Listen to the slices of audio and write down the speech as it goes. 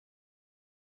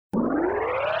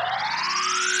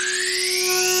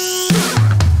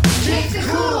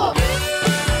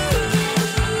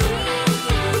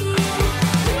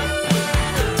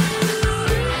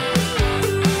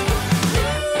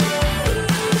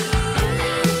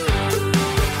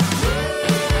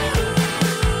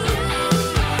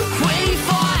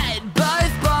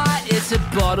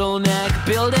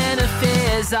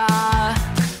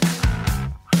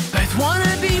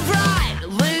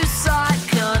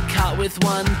with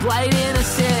one blade and a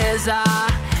scissor.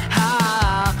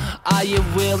 Are you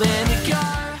willing to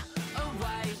go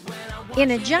away when I want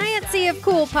In a giant sea of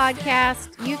cool podcasts,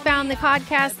 you found the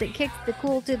podcast that kicks the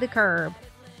cool to the curb.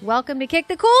 Welcome to Kick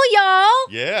the Cool, y'all.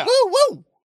 Yeah. Woo, woo.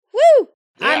 Woo!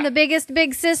 Yeah. I'm the biggest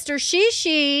big sister,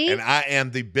 Shishi. And I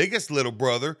am the biggest little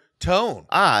brother, Tone.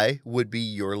 I would be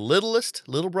your littlest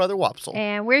little brother, Wopsle.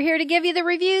 And we're here to give you the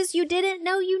reviews you didn't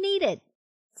know you needed.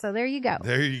 So there you go.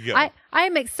 There you go. I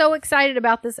am so excited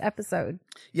about this episode.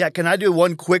 Yeah, can I do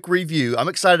one quick review? I'm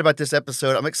excited about this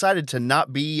episode. I'm excited to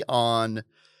not be on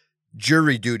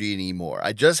jury duty anymore.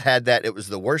 I just had that. It was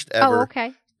the worst ever. Oh,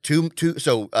 okay. Two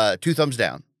thumbs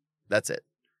down. That's it.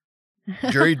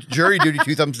 Jury duty,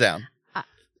 2 thumbs down.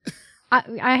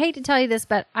 I hate to tell you this,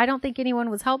 but I don't think anyone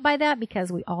was helped by that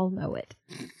because we all know it.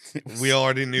 We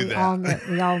already knew that.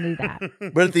 We all knew that.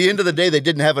 But at the end of the day, they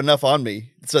didn't have enough on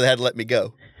me, so they had to let me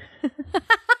go.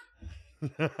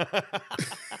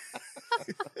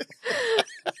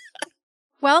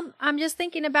 Well, I'm just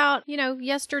thinking about,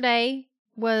 yesterday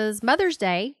was Mother's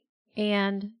Day,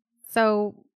 and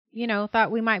so,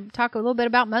 thought we might talk a little bit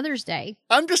about Mother's Day.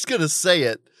 I'm just going to say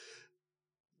it.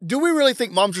 Do we really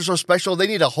think moms are so special? They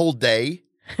need a whole day?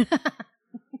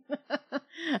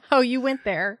 Oh, you went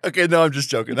there. Okay, no, I'm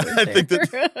just joking. I think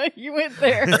that You went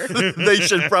there. they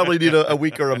should probably need a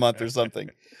week or a month or something.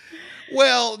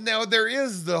 Well, now there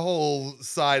is the whole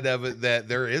side of it that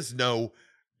there is no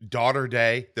daughter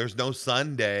day. There's no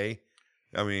son day.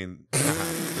 I mean,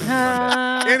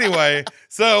 anyway,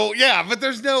 so yeah, but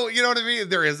there's no, you know what I mean?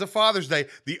 There is a Father's Day.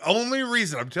 The only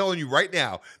reason, I'm telling you right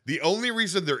now, the only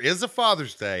reason there is a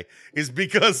Father's Day is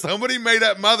because somebody made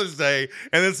up Mother's Day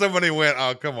and then somebody went,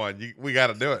 oh, come on, we got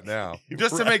to do it now.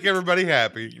 Just to make everybody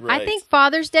happy. Right. I think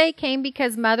Father's Day came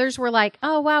because mothers were like,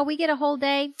 oh, wow, we get a whole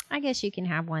day. I guess you can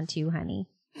have one too, honey.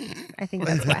 I think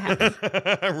that's what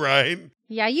happened. Right?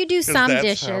 Yeah, you do some that's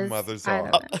dishes. how mothers I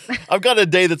are. don't know. I've got a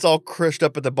day that's all crushed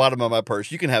up at the bottom of my purse.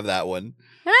 You can have that one.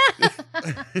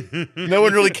 No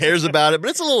one really cares about it, but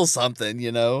it's a little something,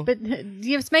 But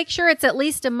you just make sure it's at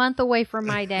least a month away from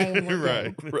my day. And we're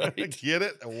Right. good. Right. Get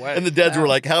it? Away. And the dads were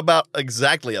like, how about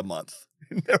exactly a month?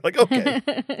 They're like, okay.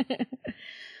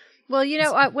 Well,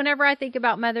 whenever I think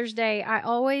about Mother's Day, I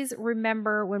always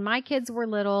remember when my kids were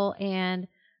little and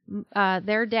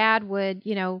their dad would,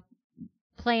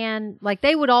 plan, like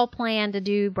they would all plan to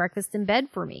do breakfast in bed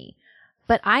for me.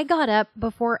 But I got up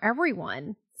before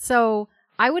everyone. So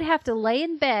I would have to lay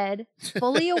in bed,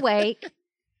 fully awake,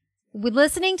 with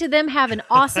listening to them have an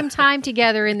awesome time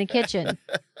together in the kitchen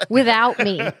without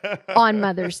me on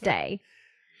Mother's Day.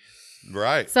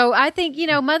 Right. So I think,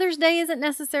 Mother's Day isn't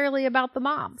necessarily about the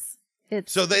moms.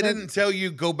 So they didn't tell you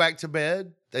go back to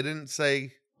bed? They didn't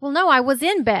say... Well, no, I was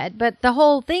in bed, but the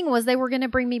whole thing was they were going to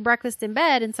bring me breakfast in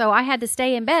bed, and so I had to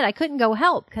stay in bed. I couldn't go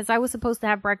help because I was supposed to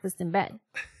have breakfast in bed.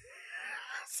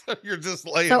 So you're just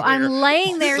laying So there. I'm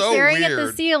laying there So staring at the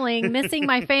weird. ceiling, missing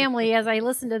my family as I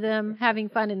listen to them having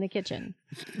fun in the kitchen.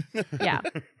 Yeah.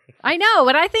 I know,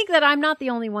 but I think that I'm not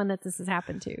the only one that this has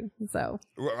happened to. So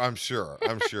I'm sure.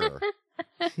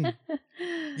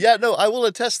 Yeah, no, I will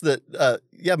attest that,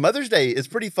 Mother's Day is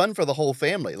pretty fun for the whole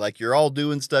family. Like, you're all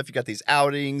doing stuff. You got these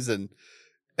outings and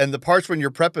the parts when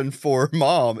you're prepping for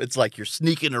mom, it's like you're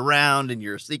sneaking around and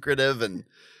you're secretive and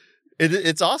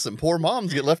it's awesome. Poor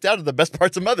moms get left out of the best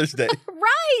parts of Mother's Day.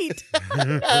 right.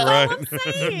 That's all I'm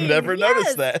saying. Never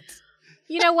noticed that.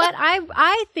 You know what?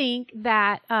 I think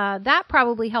that that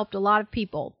probably helped a lot of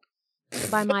people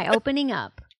by my opening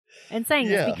up and saying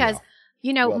this because,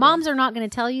 Well moms are not going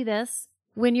to tell you this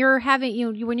when you're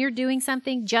having, when you're doing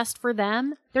something just for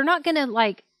them. They're not going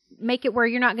to make it where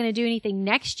you're not going to do anything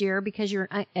next year because you're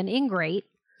an ingrate.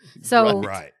 So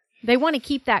Right. they want to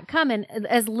keep that coming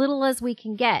as little as we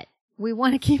can get. We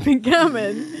want to keep it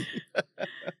coming.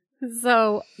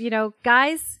 So,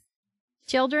 guys,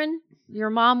 children,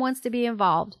 your mom wants to be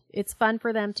involved. It's fun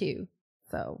for them too.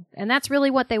 So, and that's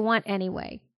really what they want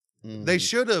anyway. They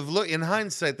should have, look, in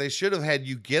hindsight, they should have had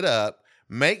you get up,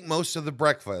 make most of the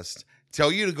breakfast,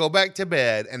 tell you to go back to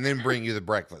bed, and then bring you the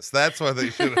breakfast. That's what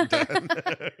they should have done.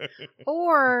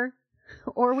 Or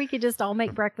we could just all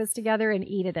make breakfast together and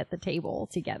eat it at the table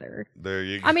together. There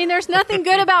you go. I mean, there's nothing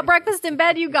good about breakfast in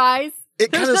bed, you guys.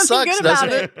 It kind of There's nothing sucks, good about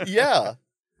doesn't it? Yeah.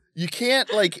 You can't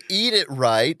eat it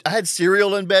right. I had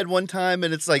cereal in bed one time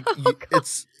and it's like,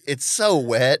 it's so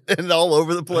wet and all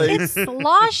over the place. It's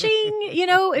sloshing,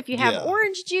 if you have Yeah.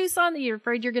 orange juice on, you're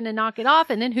afraid you're going to knock it off.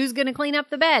 And then who's going to clean up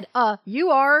the bed?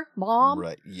 You are, Mom.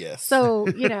 Right. Yes. So,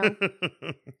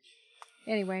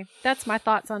 anyway, that's my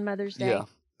thoughts on Mother's Day. Yeah.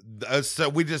 So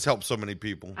we just helped so many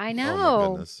people. I Oh my know.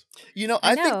 goodness. You know,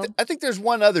 I I know. think I think there's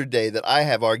one other day that I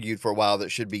have argued for a while that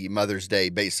should be Mother's Day,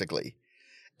 basically,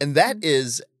 and that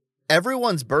is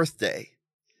everyone's birthday.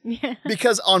 Yeah.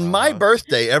 Because on my Uh-huh.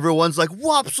 birthday, everyone's like,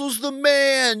 "Wopsle's the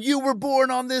man. You were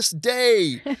born on this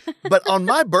day." But on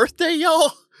my birthday,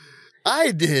 y'all,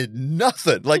 I did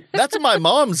nothing. Like, that's my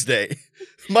mom's day.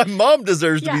 My mom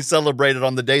deserves to Yeah. be celebrated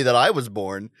on the day that I was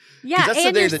born. Yeah, that's the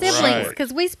and day your that she siblings, worked.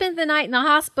 because we spent the night in the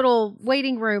hospital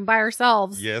waiting room by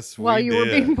ourselves Yes, while we you were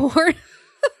did. being born.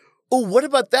 Oh, what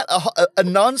about that? A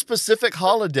non-specific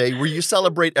holiday where you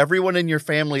celebrate everyone in your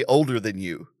family older than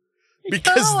you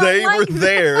because Oh, I they were like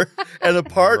there and a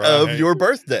part of Right. your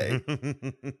birthday.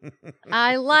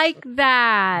 I like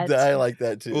that. I like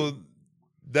that too. Well,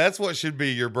 that's what should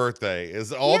be your birthday.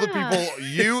 Is all the Yeah. people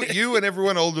you and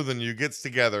everyone older than you gets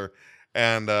together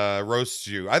and roasts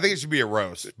you. I think it should be a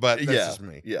roast, but that's yeah, just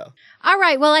me. yeah. All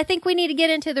right, well, I think we need to get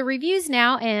into the reviews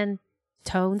now, and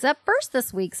Tone's up first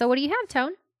this week. So what do you have,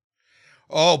 Tone?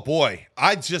 Oh boy,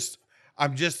 I'm just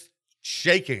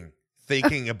shaking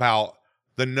thinking about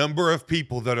the number of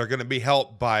people that are going to be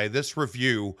helped by this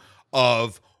review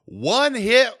of One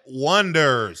Hit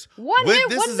Wonders.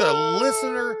 This is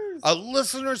a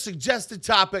listener suggested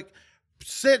topic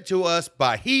sent to us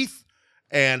by Heath,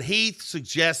 and Heath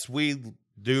suggests we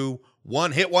do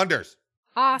One Hit Wonders.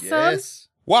 Awesome. Yes.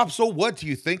 Wopsle, what do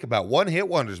you think about One Hit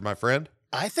Wonders, my friend?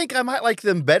 I think I might like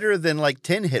them better than like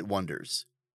 10 hit wonders.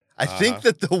 I think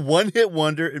Uh-huh. that the one hit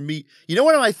wonder and me, you know,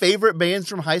 one of my favorite bands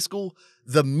from high school,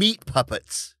 the Meat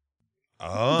Puppets.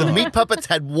 Oh, The Meat Puppets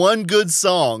had one good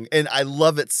song and I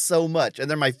love it so much. And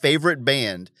they're my favorite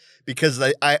band because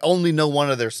I only know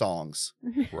one of their songs.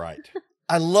 right.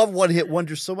 I love one hit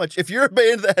wonders so much. If you're a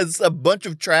band that has a bunch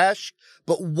of trash,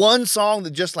 but one song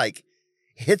that just like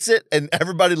hits it and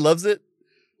everybody loves it,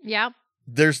 Yeah.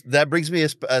 that brings me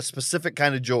a specific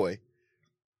kind of joy.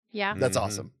 Yeah. That's Mhm.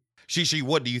 awesome. Shishi,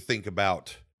 what do you think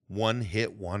about One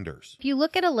Hit Wonders? If you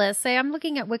look at a list, say I'm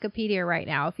looking at Wikipedia right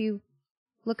now. If you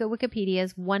look at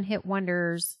Wikipedia's One Hit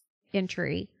Wonders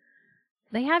entry,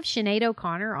 they have Sinead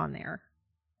O'Connor on there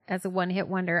as a one hit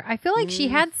wonder. I feel like she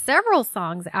had several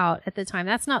songs out at the time.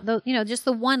 That's not the, just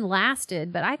the one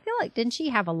lasted, but I feel like, didn't she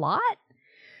have a lot?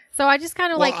 So I just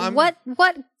kind of Well, like,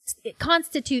 what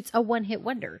constitutes a one hit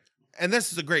wonder? And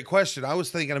this is a great question. I was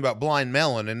thinking about Blind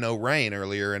Melon and No Rain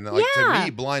earlier, and like Yeah. to me,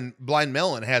 Blind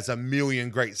Melon has a million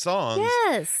great songs.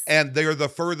 Yes. And they're the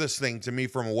furthest thing to me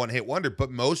from a one hit wonder.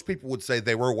 But most people would say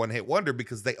they were a one hit wonder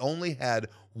because they only had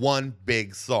one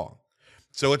big song.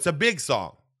 So it's a big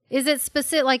song. Is it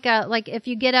specific, like if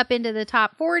you get up into the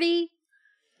top 40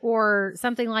 or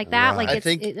something like that? Right. Like I it's,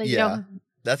 think, you yeah. know,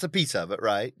 That's a piece of it,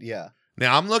 right? Yeah.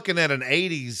 Now I'm looking at an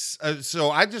 80s. So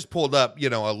I just pulled up,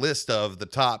 a list of the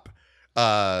top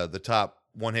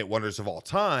one hit wonders of all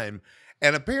time.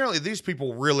 And apparently these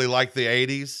people really like the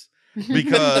 80s.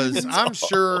 Because I'm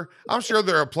sure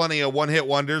there are plenty of one hit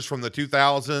wonders from the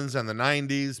 2000s and the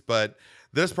 90s, but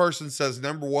this person says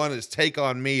number one is Take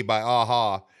on Me by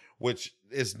Aha, which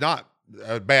is not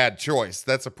a bad choice.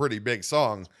 That's a pretty big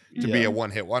song to be Yeah. a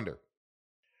one hit wonder.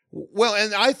 Well,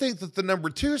 and I think that the number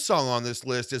two song on this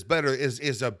list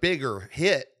is a bigger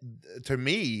hit to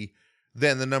me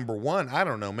than the number one. I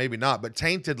don't know, maybe not, but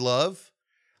Tainted Love,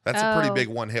 that's a pretty Oh, big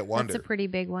one hit wonder. that's a pretty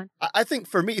big one. I think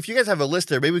for me, if you guys have a list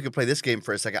there, maybe we could play this game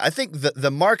for a second. I think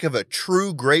the mark of a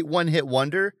true great one hit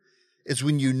wonder is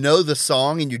when you know the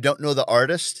song and you don't know the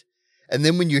artist. And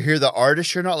then when you hear the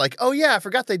artist, you're not like, oh, yeah, I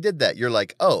forgot they did that. You're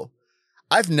like, oh,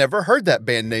 I've never heard that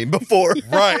band name before.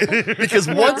 Right. Because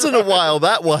once in a while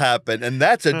that will happen. And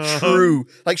that's a true,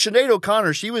 like Sinead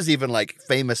O'Connor, she was even like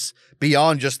famous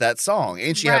beyond just that song.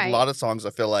 And she had Right. a lot of songs,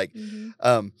 I feel like.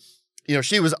 Mhm.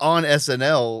 She was on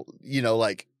SNL,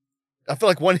 like, I feel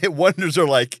like one hit wonders are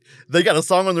like, they got a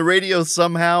song on the radio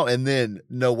somehow, and then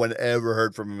no one ever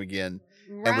heard from them again.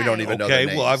 And we don't Right. even know their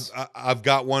Okay, well, names. I've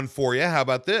got one for you. How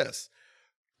about this?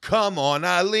 Come on,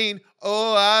 Eileen.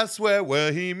 Oh, I swear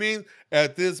what he means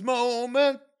at this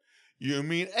moment. You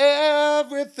mean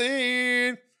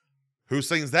everything. Who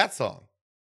sings that song?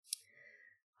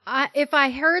 If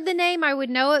I heard the name, I would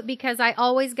know it because I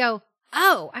always go,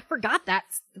 oh, I forgot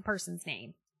that's the person's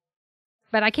name.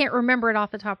 But I can't remember it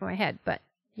off the top of my head. But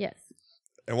yes.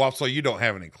 And Wopsle, you don't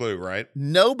have any clue, right?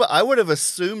 No, but I would have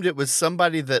assumed it was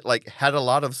somebody that like had a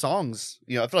lot of songs.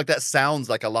 I feel like that sounds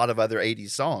like a lot of other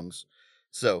 80s songs.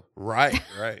 So, Right.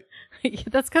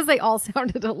 That's because they all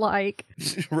sounded alike.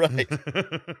 right.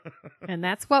 And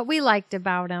that's what we liked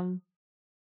about them.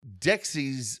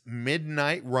 Dexy's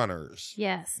Midnight Runners.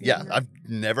 Yes. Yeah, I've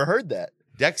never heard that.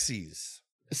 Dexy's.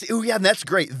 See, oh yeah, and that's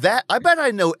great. That I bet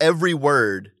I know every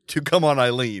word to Come On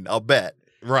Eileen. I'll bet.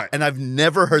 Right. And I've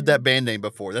never heard that band name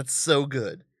before. That's so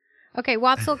good. Okay,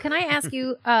 Watzel, can I ask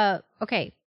you,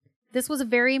 okay, this was a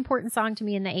very important song to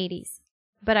me in the 80s,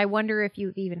 but I wonder if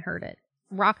you've even heard it.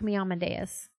 Rock Me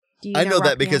Amadeus. Do you I know Rock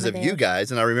that Me because of you Amadeus?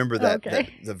 guys, and I remember that,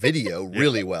 Okay. the video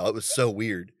really well. It was so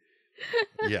weird.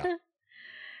 Yeah.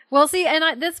 Well, see,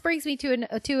 and this brings me to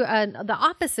the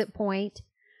opposite point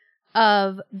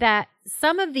of that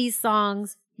some of these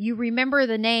songs, you remember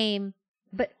the name,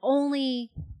 but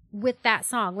only with that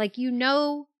song. Like, you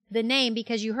know the name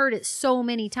because you heard it so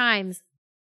many times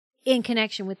in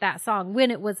connection with that song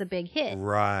when it was a big hit.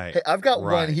 Right. Hey, I've got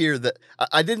Right. one here that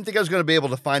I didn't think I was going to be able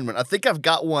to find one. I think I've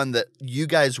got one that you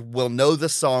guys will know the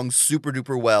song super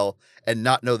duper well and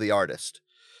not know the artist.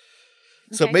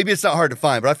 So Okay. maybe it's not hard to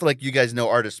find, but I feel like you guys know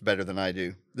artists better than I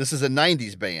do. This is a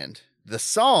 90s band. The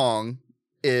song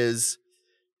is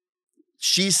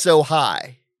She's So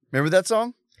High. Remember that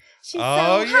song? She's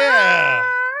Oh, so yeah. high.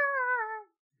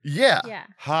 Yeah. Yeah.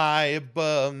 High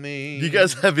above me. Do you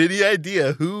guys have any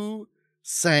idea who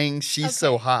sang She's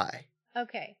So Okay. High?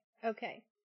 Okay.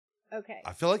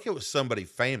 I feel like it was somebody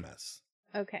famous.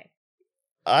 Okay.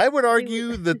 I would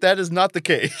argue that is not the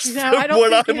case. No, I of don't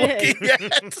what think I'm it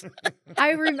looking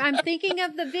at. I'm thinking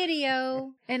of the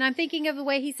video, and I'm thinking of the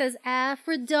way he says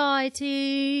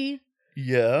Aphrodite.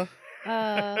 Yeah.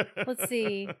 Let's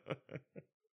see.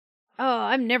 Oh,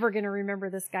 I'm never gonna remember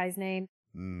this guy's name.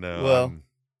 No. Well, I'm-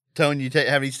 Tone, you have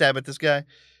any stab at this guy?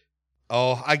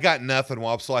 oh, I got nothing,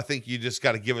 Wopsle. I think you just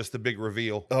got to give us the big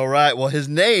reveal. All right. Well, his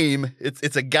name,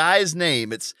 it's a guy's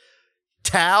name. It's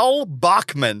Tal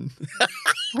Bachman.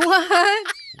 What?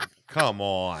 Come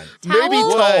on. Maybe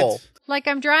Towel? Tall. Like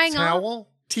I'm drying off. Towel?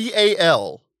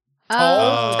 T-A-L. Oh,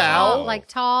 Tall? tall, like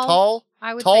tall. Tall.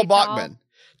 I would Tall say Bachman.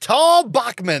 Tall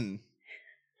Bachman.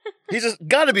 He's just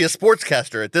got to be a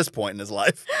sportscaster at this point in his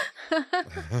life.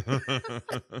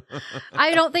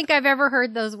 I don't think I've ever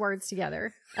heard those words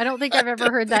together. I don't think I've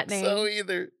ever heard that name. So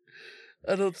either.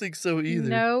 I don't think so either.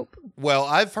 Nope. Well,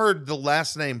 I've heard the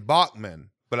last name Bachman,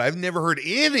 but I've never heard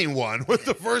anyone with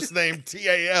the first name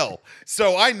T-A-L.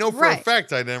 So I know for a Right.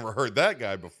 fact I never heard that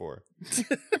guy before.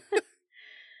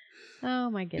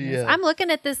 Oh my goodness. Yeah. I'm looking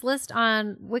at this list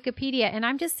on Wikipedia and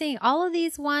I'm just seeing all of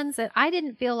these ones that I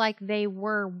didn't feel like they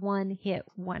were one-hit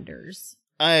wonders.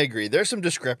 I agree. There's some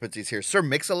discrepancies here. Sir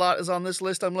Mix-a-Lot is on this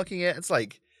list I'm looking at. It's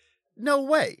like, no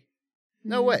way.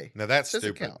 No Mhm. way. Now that's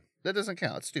Doesn't stupid. count. That doesn't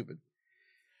count. It's stupid.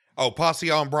 Oh,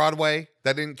 Posse on Broadway?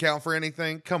 That didn't count for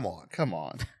anything? Come on. Come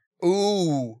on.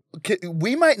 Ooh.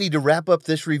 We might need to wrap up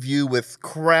this review with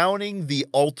crowning the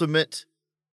ultimate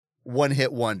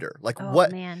one-hit wonder. Like Oh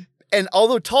what? man. And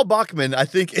although Tal Bachman, I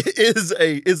think is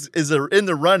in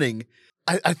the running,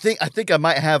 I think I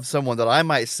might have someone that I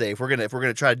might say if we're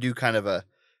gonna try to do kind of a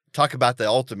talk about the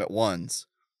ultimate ones.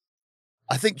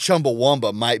 I think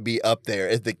Chumbawamba might be up there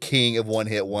as the king of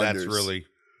one-hit wonders.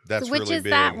 That's Which really is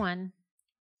big. that one?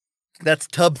 That's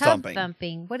Tub Tub Thumping.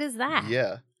 thumping. What is that?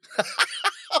 Yeah.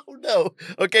 Oh no.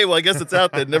 Okay, well I guess it's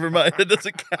out then. Never mind. It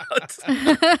doesn't count.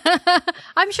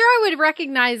 I'm sure I would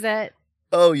recognize it.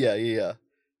 Oh yeah.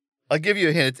 I'll give you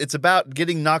a hint. It's about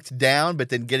getting knocked down, but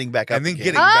then getting back up And then again.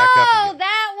 getting back up Oh, again.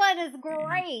 that one is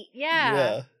great. Yeah.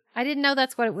 Yeah. I didn't know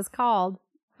that's what it was called.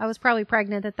 I was probably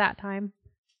pregnant at that time.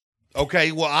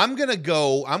 Okay, well, I'm going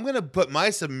to put my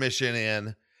submission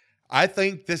in. I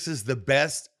think this is the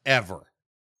best ever.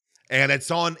 And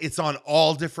it's on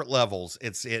all different levels.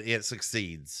 It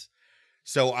succeeds.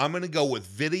 So I'm going to go with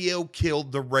Video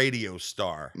Killed the Radio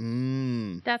Star.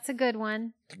 That's a good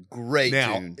one. Great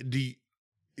Now, tune.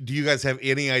 do you guys have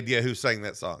any idea who sang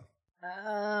that song?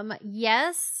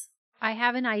 Yes, I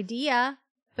have an idea,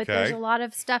 but there's Okay. a lot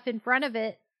of stuff in front of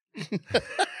it,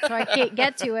 so I can't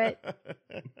get to it.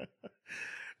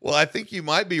 Well, I think you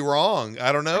might be wrong.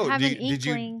 I don't know. I have an Did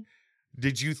inkling.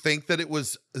 you think that it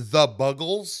was The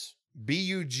Buggles?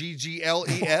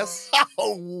 Buggles?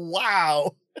 Oh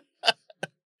wow.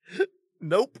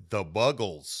 Nope. The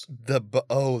Buggles.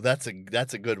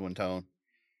 That's a good one, Tone.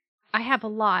 I have a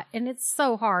lot, and it's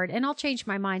so hard, and I'll change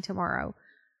my mind tomorrow.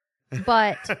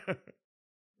 But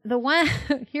the one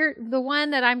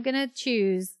that I'm gonna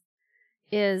choose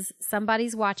is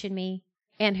Somebody's Watching Me.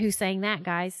 And who sang that,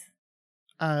 guys?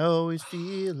 I always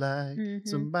feel like Mhm.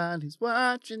 somebody's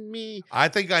watching me. I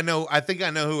think I know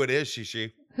who it is,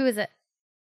 Shishi. Who is it?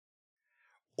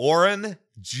 Orrin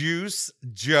Juice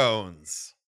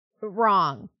Jones.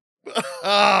 Wrong.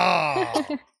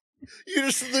 Oh. You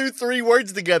just threw 3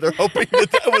 words together, hoping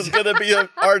that was going to be an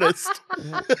artist.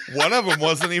 One of them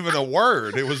wasn't even a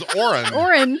word. It was Orrin.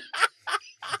 Oren.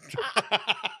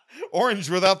 Orange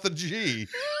without the G.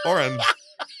 Orange.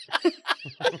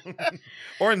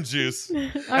 Orange juice.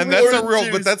 And that's a Orange real,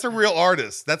 juice. but that's a real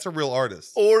artist. That's a real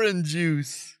artist. Orange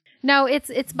juice. No,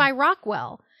 it's by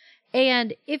Rockwell.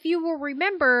 And if you will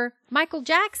remember, Michael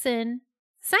Jackson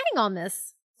sang on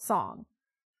this song.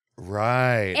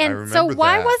 Right. I And remember so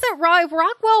why that. wasn't if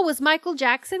Rockwell was Michael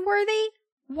Jackson worthy?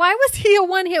 Why was he a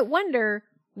one-hit wonder?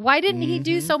 Why didn't he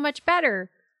do so much better?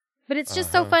 But it's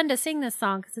just so fun to sing this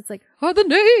song because it's like, oh, the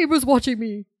neighbor's watching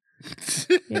me.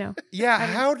 You know. Yeah,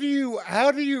 how do you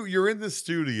you're in the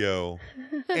studio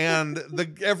and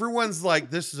everyone's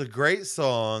like, this is a great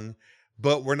song,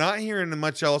 but we're not hearing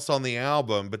much else on the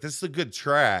album, but this is a good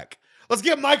track. Let's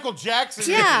get Michael Jackson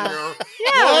Yeah. in here.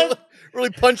 Yeah. What? Really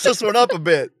punch this one up a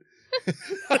bit.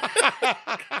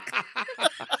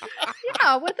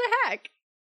 Yeah, what the heck?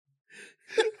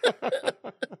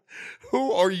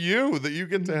 Who are you that you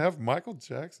get to have Michael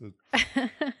Jackson?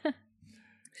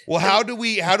 Well, how do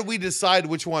we decide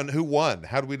who won?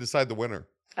 How do we decide the winner?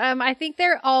 I think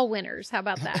they're all winners. How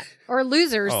about that? Or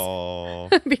losers Oh,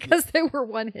 because they were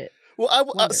one hit.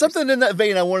 Well, Wonders. something in that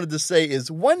vein I wanted to say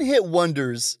is one-hit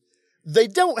wonders, they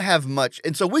don't have much,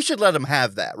 and so we should let them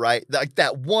have that, right? Like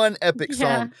that one epic Yeah.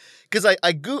 song. Because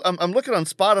I'm looking on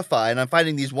Spotify and I'm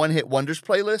finding these one-hit wonders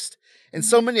playlists, and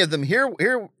so many of them here.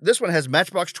 This one has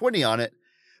Matchbox 20 on it,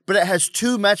 but it has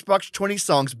 2 Matchbox 20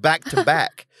 songs back to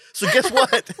back. So guess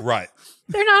what? right.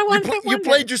 They're not a one hit You wonder.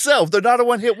 played yourself. They're not a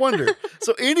one-hit wonder.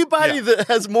 So anybody Yeah. that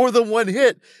has more than one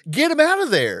hit, get them out of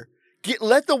there.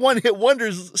 Let the one-hit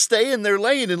wonders stay in their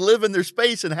lane and live in their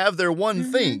space and have their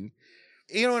one thing.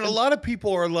 You know, and a lot of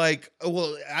people are like, oh,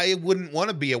 well, I wouldn't want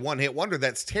to be a one-hit wonder.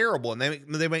 That's terrible. And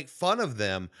they make fun of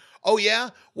them. Oh,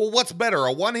 yeah? Well, what's better,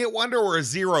 a one-hit wonder or a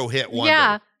zero-hit wonder?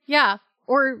 Yeah, yeah.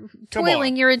 Or Come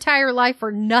toiling on. your entire life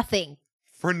for nothing.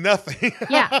 For nothing.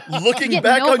 Yeah. Looking Get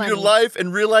back no on your money. life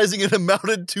and realizing it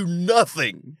amounted to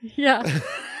nothing. Yeah.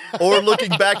 Or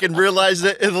looking back and realizing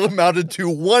that it amounted to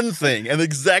one thing and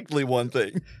exactly one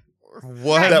thing.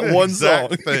 That one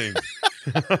exact song. thing.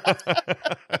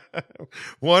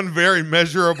 One very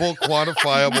measurable,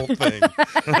 quantifiable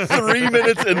thing. 3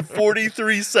 minutes and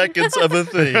 43 seconds of a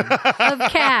thing. Of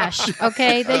cash.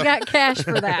 Okay. They got cash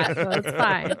for that. So it's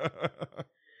fine.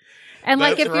 And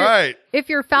like That's if right.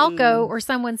 you're Falco or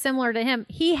someone similar to him,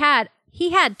 he had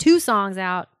 2 songs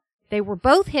out. They were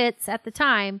both hits at the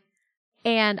time,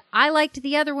 and I liked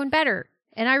the other one better.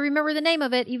 And I remember the name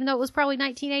of it, even though it was probably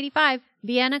 1985.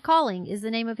 Vienna Calling is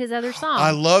the name of his other song. I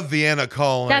love Vienna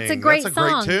Calling. That's a great That's a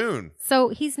song. great tune. So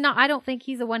he's not. I don't think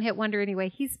he's a one hit wonder anyway.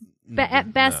 He's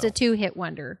at best No. a 2-hit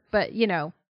wonder. But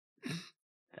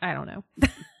I don't know.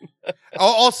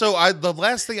 Also, the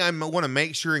last thing I want to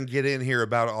make sure and get in here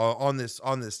about on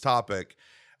this topic,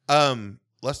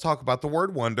 let's talk about the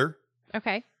word wonder.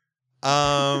 Okay.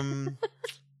 I'm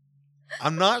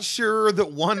not sure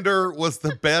that wonder was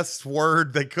the best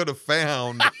word they could have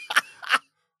found.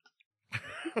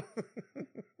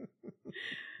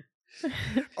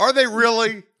 Are they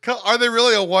really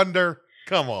a wonder?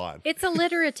 Come on. It's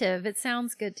alliterative. It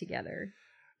sounds good together.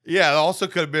 Yeah, it also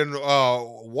could have been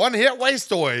one-hit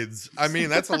wastoids. I mean,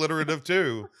 that's alliterative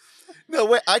too. No,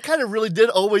 wait, I kind of really did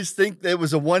always think that it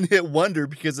was a one-hit wonder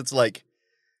because it's like,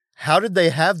 how did they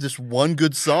have this one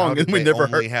good How song did and we they never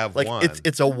only heard? have Like one?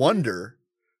 it's a wonder.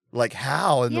 Like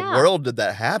how in the Yeah. world did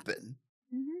that happen?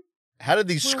 Mhm. How did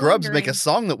these We're scrubs make wondering. a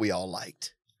song that we all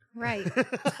liked? Right.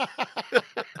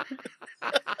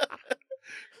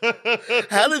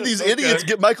 How did these Okay. idiots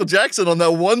get Michael Jackson on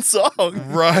that one song?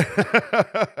 Right.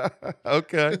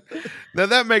 Okay. Now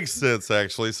that makes sense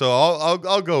actually. So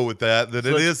I'll go with that. That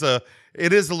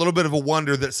it is a little bit of a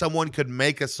wonder that someone could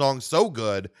make a song so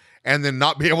good and then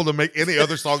not be able to make any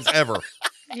other songs ever.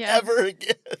 Yeah. Ever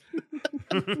again.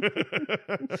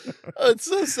 Oh, it's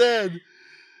so sad.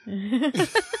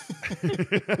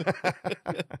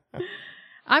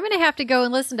 I'm going to have to go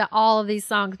and listen to all of these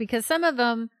songs because some of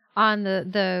them on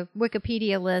the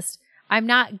Wikipedia list,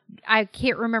 I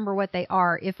can't remember what they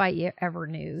are if I ever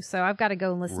knew. So I've got to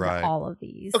go and listen Right. to all of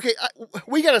these. Okay,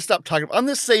 we got to stop talking. On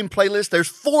this same playlist, there's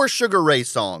 4 Sugar Ray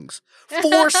songs.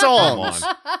 4 songs.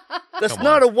 Come That's Come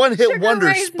not on. a one-hit Sugar wonder,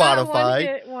 Ray's not a Spotify.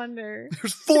 one-hit wonder.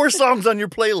 There's 4 songs on your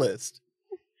playlist.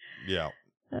 Yeah,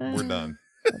 we're done.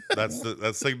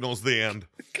 That signals the end.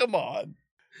 Come on.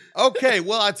 Okay,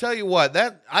 well, I tell you what,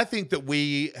 I think that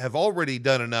we have already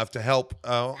done enough to help.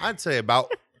 I'd say about.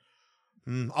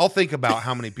 I'll think about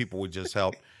how many people we just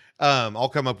helped. I'll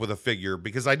come up with a figure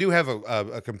because I do have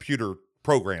a computer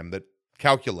program that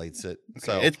calculates it.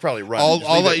 So It's probably running.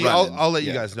 I'll let you. running. I'll let you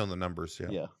Yeah. guys know the numbers. Yeah.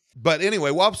 Yeah. But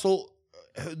anyway, Wopsle,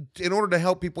 in order to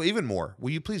help people even more, will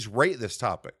you please rate this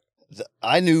topic?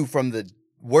 I knew from the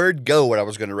word go what I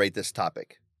was going to rate this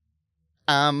topic.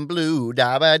 I'm blue,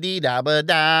 dabba dee dabba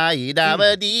die,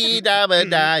 dabba dee dabba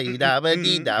die, dabba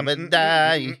dee dabba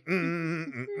die.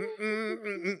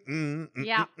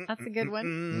 Yeah, that's a good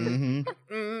one.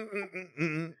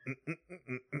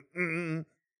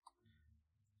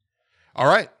 All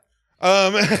right.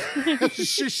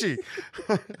 Shishi,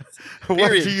 what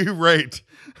Period. do you rate?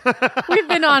 We've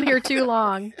been on here too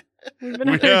long. We've been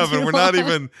We on here have, too and we're not long.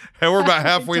 even. And we're about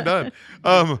halfway done.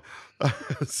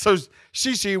 So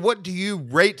Shishi, what do you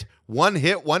rate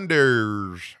one-hit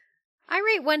wonders? I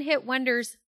rate one-hit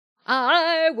wonders.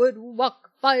 I would walk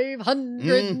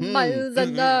 500 miles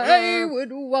and I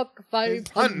would walk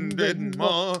 500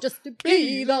 more just to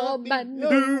be the man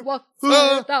who walks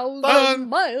 1,000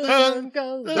 miles and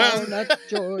goes down at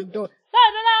your door.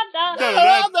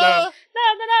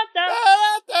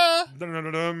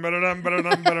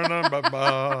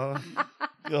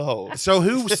 Oh, So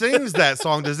who sings that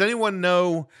song? Does anyone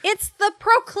know? It's the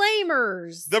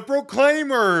Proclaimers. The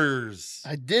Proclaimers.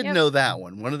 I did Yep. know that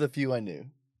one. One of the few I knew.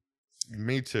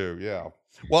 Me too, yeah.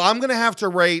 Well, I'm going to have to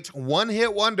rate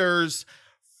one-hit wonders.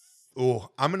 Oh,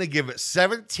 I'm going to give it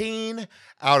 17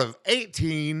 out of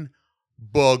 18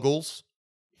 Buggles.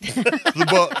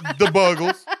 the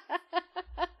Buggles.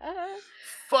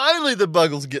 Finally, the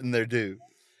Buggles getting their due.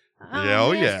 Yeah,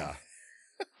 oh man. yeah.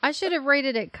 I should have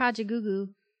rated it Kajagoogoo.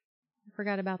 I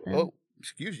forgot about them. Oh,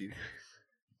 excuse you.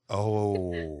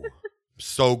 Oh,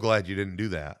 so glad you didn't do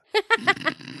that.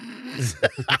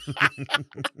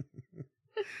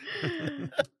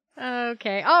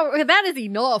 Okay. Oh, that is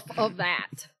enough of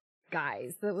that,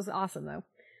 guys. That was awesome, though.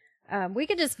 We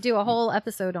could just do a whole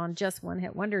episode on just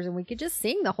one-hit wonders, and we could just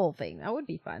sing the whole thing. That would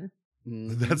be fun.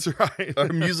 That's right. A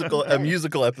musical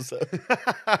episode.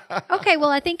 Okay, well,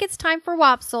 I think it's time for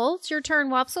Wopsle. It's your turn,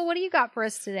 Wopsle. What do you got for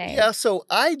us today? Yeah, so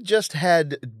I just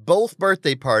had both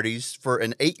birthday parties for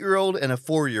an 8-year-old and a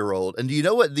 4-year-old. And do you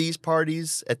know what these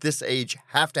parties at this age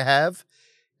have to have?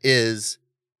 Is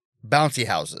bouncy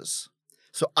houses.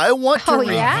 So I want to Oh,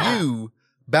 yeah. review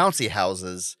bouncy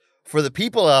houses for the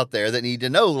people out there that need to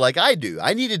know like I do.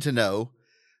 I needed to know,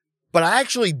 but I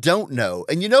actually don't know.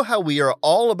 And you know how we are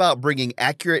all about bringing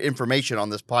accurate information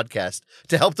on this podcast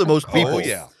to help the most people. Oh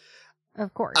yeah.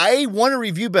 Of course. I want to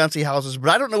review bouncy houses, but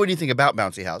I don't know anything about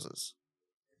bouncy houses.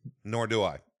 Nor do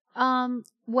I.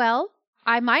 Well,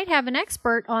 I might have an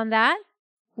expert on that.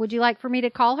 Would you like for me to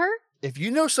call her? If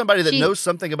you know somebody that She- knows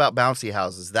something about bouncy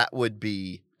houses, that would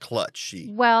be clutch.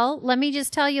 She. Well, let me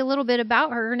just tell you a little bit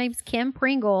about her. Her name's Kim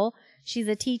Pringle. She's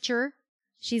a teacher.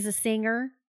 She's a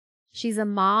singer. She's a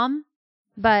mom.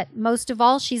 But most of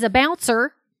all, she's a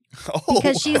bouncer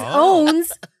because she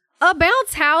owns a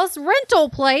bounce house rental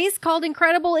place called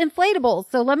Incredible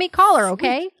Inflatables. So let me call her,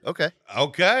 okay? Okay.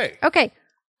 Okay. Okay.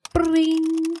 Bring,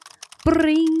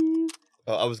 bring.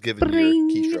 Oh, I was giving you Bring.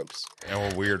 your keystrokes. Oh,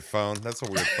 a weird phone. That's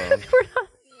a weird phone.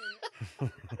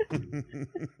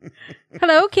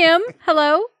 Hello, Kim.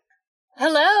 Hello.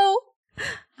 Hello.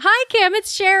 Hi, Kim.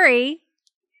 It's Sherry.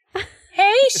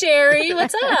 Hey, Sherry.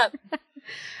 What's up?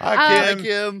 Hi, Hi, Kim.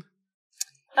 Kim.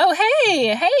 Oh,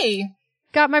 hey. Hey.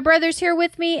 Got my brothers here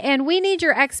with me, and we need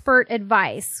your expert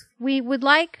advice. We would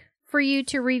like for you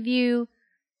to review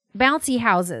bouncy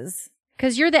houses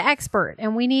because you're the expert,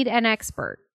 and we need an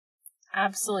expert.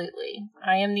 Absolutely.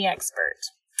 I am the expert.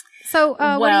 So,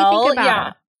 what do you think about yeah.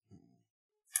 it?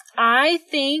 I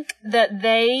think that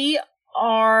they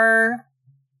are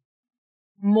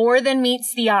more than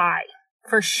meets the eye,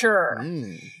 for sure.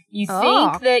 Mm. You Oh.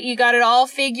 think that you got it all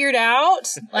figured out,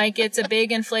 like it's a big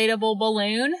inflatable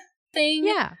balloon thing.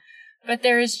 Yeah. But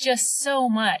there is just so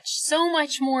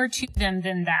much more to them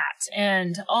than that.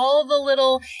 And all the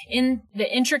little the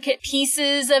intricate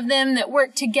pieces of them that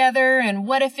work together. And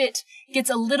what if it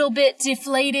gets a little bit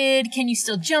deflated? Can you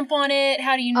still jump on it?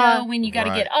 How do you know when you got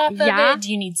to Right. get off of Yeah. it?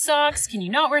 Do you need socks? Can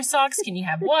you not wear socks? Can you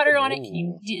have water on it?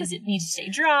 Does it need to stay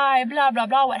dry? Blah, blah,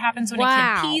 blah. What happens when a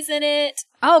Wow. kid pees in it?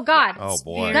 Oh God. Oh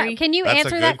boy. Very- Can you That's a answer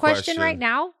good that question question. right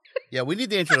now? Yeah, we need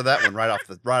the answer to that one right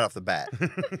off the bat.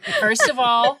 First of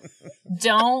all,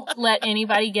 don't let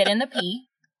anybody get in the pee.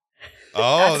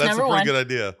 Oh, that's a number pretty one. good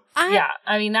idea. Yeah.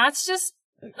 I mean, that's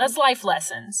life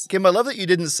lessons. Kim, I love that you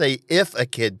didn't say if a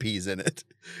kid pees in it.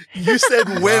 You said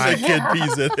when a Right. kid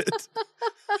pees in it.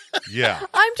 Yeah.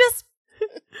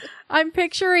 I'm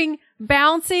picturing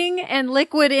bouncing and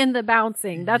liquid in the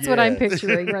bouncing. That's what I'm Yes.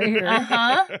 picturing right here.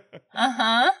 Uh-huh.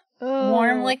 Uh-huh. Oh.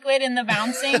 Warm liquid in the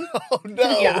bouncing. Oh,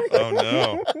 no. Yeah. Oh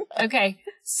no. Okay.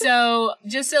 So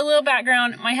just a little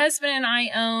background. My husband and I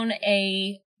own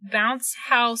a bounce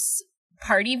house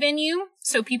party venue.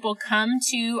 So people come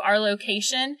to our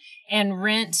location and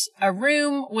rent a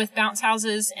room with bounce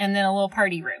houses and then a little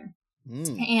party room.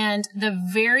 And the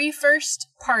very first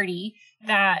party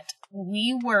that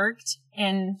we worked,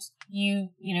 and you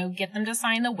know, get them to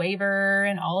sign the waiver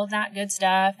and all of that good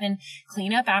stuff and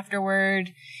clean up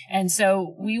afterward. And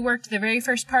so we worked the very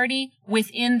first party.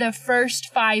 Within the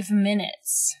first 5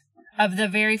 minutes of the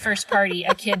very first party,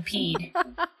 a kid peed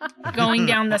going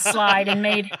down the slide and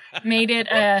made it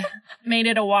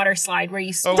a water slide where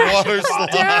you A water slide.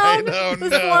 Down Oh, the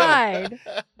no. slide.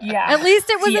 Yeah. At least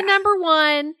it was Yeah. a number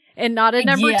 1 and not a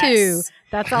number Yes. 2.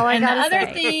 That's all I And the gotta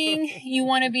other say. thing you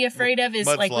want to be afraid of is,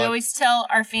 like, we Mudslide. always tell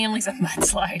our families a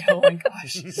mudslide. Oh my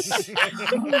gosh.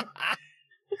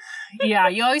 Yeah,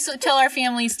 you always tell our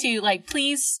families too, like,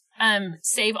 please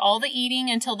save all the eating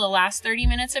until the last 30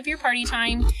 minutes of your party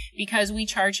time, because we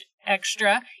charge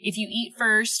extra if you eat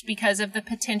first because of the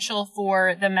potential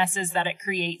for the messes that it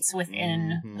creates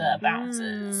within the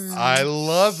bounces. I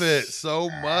love it so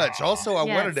much. Also, I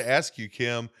Yes. wanted to ask you,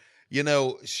 Kim, you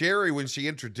know, Sherry, when she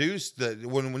introduced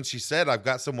when she said, I've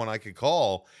got someone I could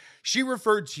call, she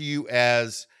referred to you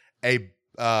as a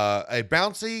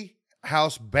bouncy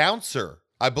house bouncer.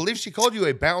 I believe she called you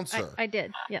a bouncer. I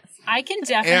did, yes. I can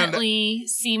definitely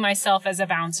see myself as a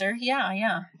bouncer. Yeah.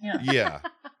 Yeah.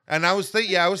 And I was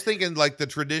thinking like the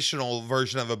traditional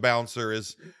version of a bouncer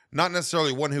is not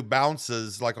necessarily one who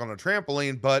bounces like on a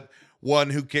trampoline, but one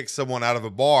who kicks someone out of a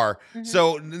bar.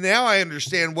 So now I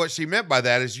understand what she meant by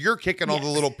that is you're kicking all the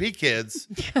little pea kids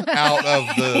out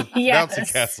of the Yes.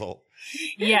 bouncy castle.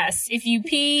 Yes. If you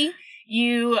pee,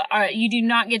 you do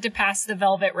not get to pass the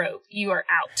velvet rope. You are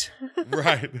out.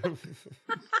 Right.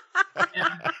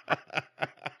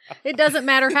 It doesn't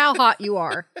matter how hot you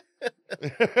are.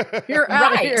 You're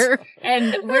out of Right. here.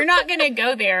 And we're not going to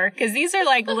go there because these are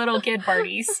like little kid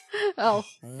parties. Oh,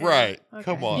 Right.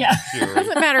 Come on. Yeah. Sherry.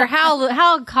 doesn't matter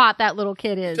how hot that little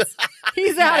kid is.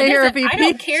 He's out of here if he I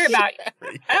don't pees.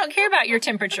 care about your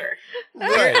temperature.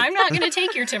 Right. I'm not going to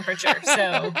take your temperature.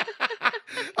 So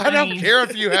I don't mean- care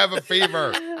if you have a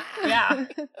fever. yeah,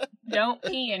 don't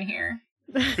pee in here.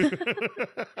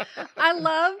 I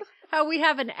love how we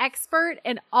have an expert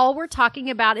and all we're talking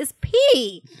about is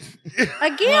pee.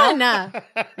 Again.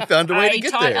 You found a way to I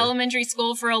get taught there. elementary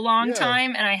school for a long Yeah.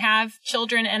 time, and I have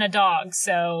children and a dog.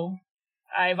 So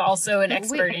I'm also an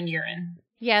expert in urine.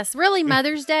 Yes, really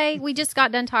Mother's Day. We just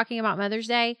got done talking about Mother's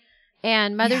Day,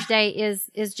 and Mother's Day is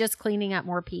just cleaning up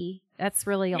more pee. That's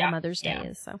really all Yeah, Mother's Day yeah.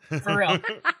 is. So, For real.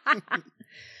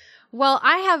 well,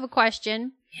 I have a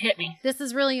question. Hit me. This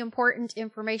is really important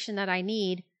information that I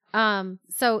need.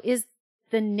 So is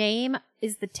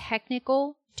the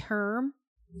technical term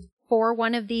for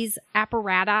one of these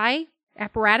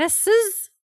apparatuses?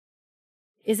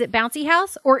 Is it bouncy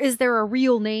house or is there a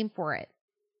real name for it?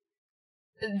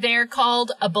 They're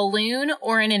called a balloon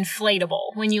or an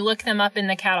inflatable when you look them up in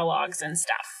the catalogs and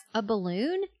stuff. A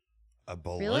balloon? A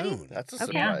balloon. Really? That's a Okay.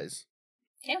 surprise.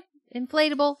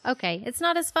 Inflatable? Okay. It's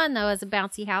not as fun though as a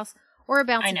bouncy house or a I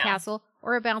bouncy know. castle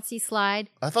or a bouncy slide.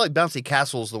 I feel like Bouncy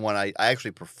Castle is the one I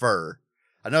actually prefer.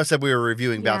 I know I said we were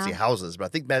reviewing Yeah. Bouncy Houses, but I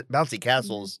think Bouncy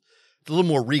Castles it's a little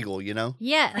more regal, you know?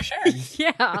 Yeah. For sure.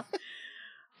 Yeah.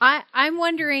 I'm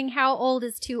wondering how old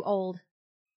is too old?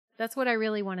 That's what I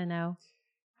really want to know.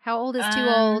 How old is too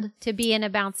old to be in a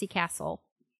bouncy castle?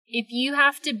 If you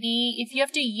have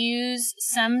to use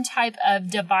some type of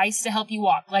device to help you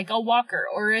walk, like a walker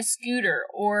or a scooter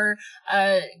or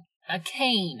a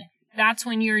cane, that's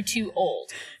when you're too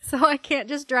old. So I can't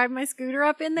just drive my scooter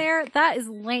up in there? That is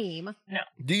lame.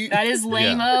 Do you That is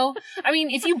lame-o. I mean,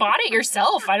 if you bought it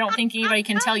yourself, I don't think anybody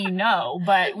can tell you no,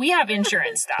 but we have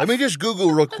insurance stuff. Let me just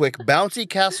Google real quick Bouncy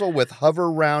Castle with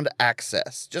hover round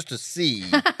access just to see.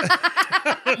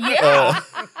 Yeah,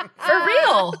 for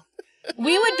real.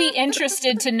 We would be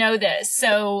interested to know this.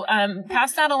 So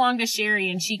pass that along to Sherry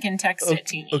and she can text it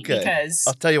to me Okay. because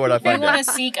I'll tell you what I we find want out.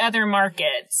 to seek other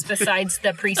markets besides the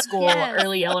preschool, Yes.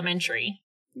 early elementary.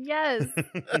 Yes.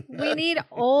 We need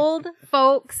old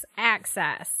folks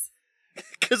access.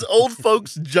 Because old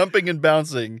folks jumping and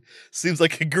bouncing seems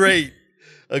like a great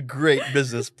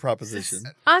business proposition.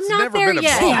 I'm It's not never there been a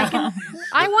yet. problem.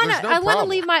 I want There's no to problem.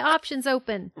 leave my options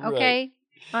open, okay?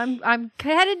 I'm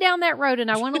headed down that road and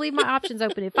I want to leave my options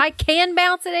open. If I can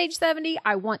bounce at age 70,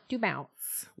 I want to bounce.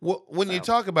 Well, when you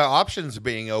talk about options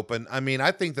being open, I mean,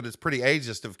 I think that it's pretty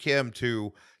ageist of Kim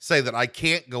to say that I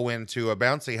can't go into a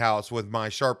bouncy house with my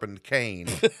sharpened cane.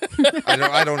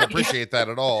 I don't appreciate that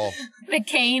at all. The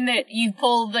cane that you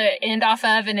pull the end off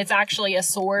of and it's actually a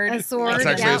sword. A sword, It's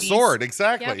yeah. actually a sword.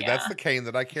 Exactly. Yep. That's Yeah. the cane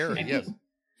that I carry. Yes.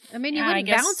 I mean, you Yeah, I wouldn't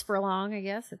guess- bounce for long, I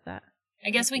guess, if that. I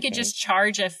guess we could just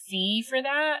charge a fee for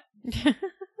that.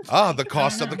 The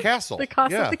cost of the castle. The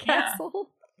cost Yeah. of the castle.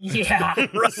 Yeah.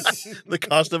 Right. The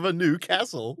cost of a new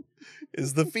castle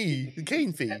is the fee, the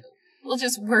cane fee. We'll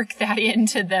just work that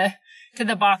into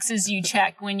the boxes you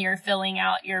check when you're filling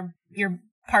out your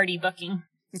party booking.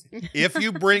 If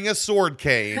you bring a sword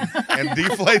cane and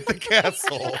deflate the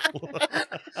castle.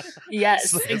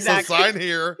 Yes, exactly. So sign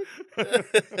here.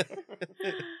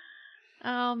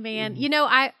 Oh man. You know,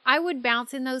 I would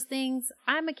bounce in those things.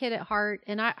 I'm a kid at heart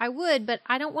and I would, but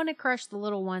I don't want to crush the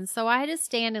little ones. So I just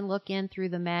stand and look in through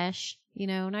the mesh, you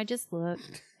know, and I just look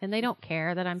and they don't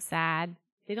care that I'm sad.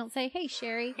 They don't say, "Hey,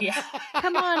 Sherry, Yeah.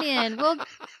 come on in.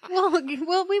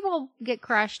 We won't get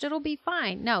crushed. It'll be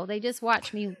fine." No, they just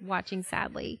watch me watching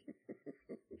sadly.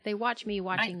 They watch me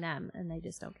watching them, and they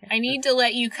just don't care. I need to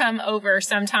let you come over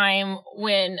sometime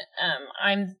when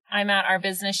I'm at our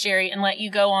business, Sherry, and let you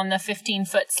go on the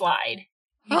 15-foot slide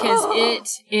because it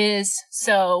is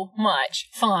so much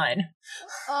fun.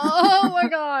 Oh my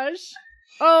gosh!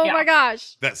 Oh Yeah. my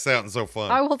gosh! That sounds so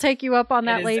fun. I will take you up on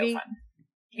It that, is lady. so fun.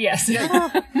 Yes.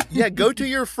 Yeah, go to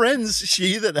your friend's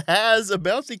that has a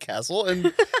bouncy castle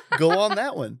and go on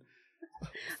that one.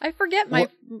 I forget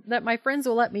that my friends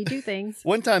will let me do things.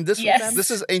 One time, this Yes.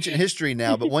 this is ancient history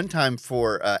now, but one time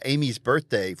for Amy's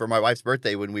birthday, for my wife's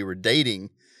birthday, when we were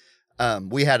dating,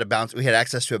 we had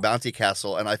access to a bouncy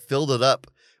castle, and I filled it up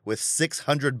with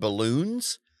 600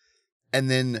 balloons,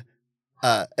 and then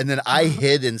I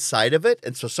hid inside of it,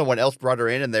 and so someone else brought her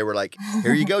in, and they were like,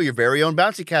 "Here you go, your very own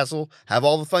bouncy castle. Have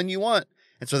all the fun you want."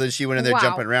 And so then she went in there Wow.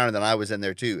 jumping around, and then I was in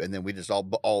there too, and then we just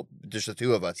all just the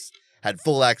two of us had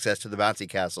full access to the bouncy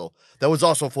castle that was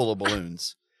also full of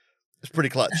balloons. It's pretty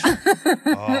clutch.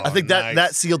 Oh, I think nice.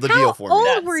 that sealed the How deal for me. old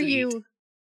That's were sweet. you?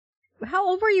 How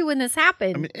old were you when this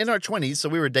happened? I mean, in our 20s, so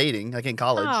we were dating, like in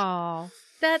college. Oh,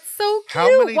 that's so cute.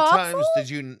 How many Wapsle.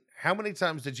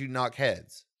 times did you knock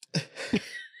heads?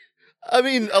 I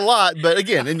mean, a lot, but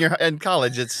again, in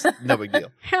college, it's no big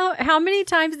deal. How many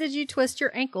times did you twist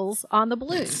your ankles on the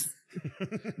balloons?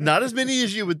 Not as many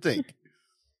as you would think.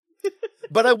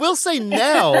 But I will say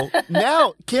now,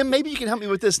 Kim, maybe you can help me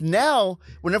with this. Now,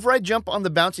 whenever I jump on the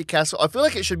bouncy castle, I feel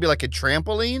like it should be like a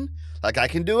trampoline. Like I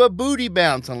can do a booty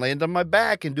bounce and land on my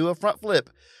back and do a front flip.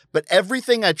 But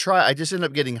everything I try, I just end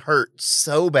up getting hurt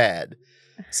so bad.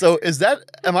 So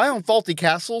am I on faulty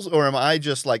castles or am I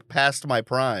just like past my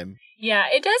prime? Yeah,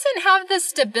 it doesn't have the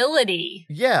stability.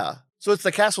 Yeah. So it's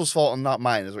the castle's fault and not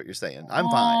mine, is what you're saying. I'm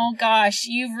fine. Oh gosh,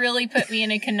 you've really put me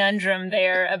in a conundrum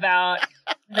there about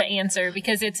the answer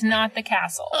because it's not the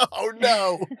castle. Oh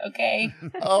no. Okay.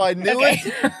 Oh, I knew Okay.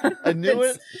 it. I knew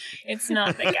it. It's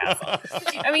not the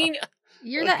castle. I mean,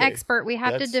 You're the Okay. expert. We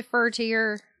have to That's- defer to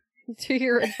your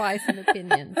advice and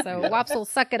opinion. So Wapsle,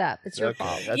 suck it up. It's your Okay,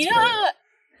 fault. that's you know fair. how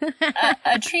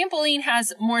a trampoline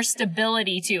has more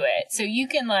stability to it, so you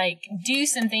can like do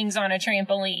some things on a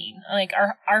trampoline. Like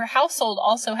our household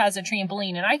also has a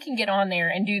trampoline, and I can get on there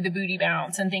and do the booty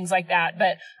bounce and things like that.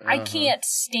 But I can't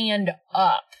stand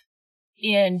up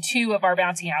in two of our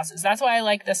bouncy houses. That's why I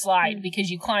like the slide because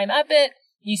you climb up it,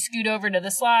 you scoot over to the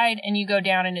slide, and you go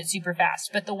down, and it's super fast.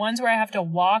 But the ones where I have to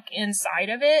walk inside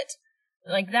of it.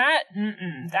 Like that,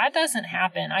 that doesn't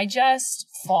happen. I just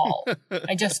fall.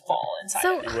 I just fall inside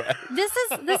So of it. this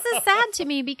is sad to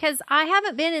me because I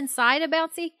haven't been inside a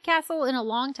bouncy castle in a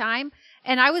long time,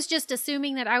 and I was just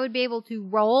assuming that I would be able to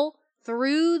roll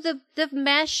through the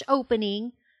mesh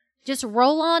opening, just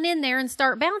roll on in there and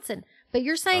start bouncing. But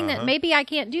you're saying that maybe I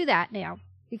can't do that now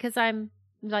because I'm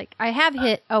like I have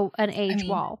hit an age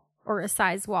wall or a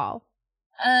size wall.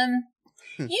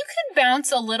 You can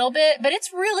bounce a little bit, but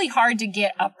it's really hard to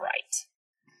get upright.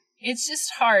 It's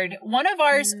just hard. One of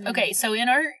ours, okay, so in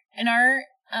our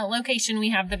location, we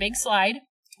have the big slide,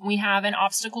 we have an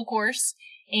obstacle course,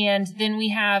 and then we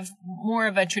have more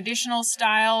of a traditional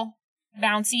style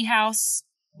bouncy house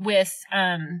with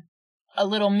a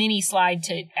little mini slide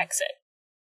to exit.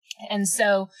 And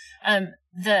so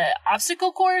the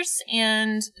obstacle course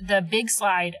and the big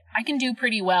slide, I can do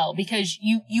pretty well because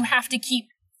you have to keep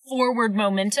forward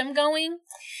momentum going.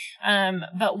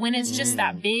 But when it's just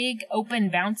that big open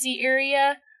bouncy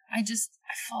area, I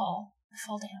fall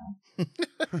down.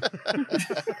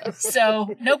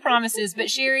 So no promises, but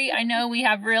Sherry, I know we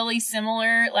have really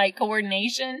similar like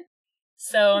coordination.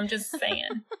 So I'm just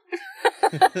saying.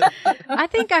 I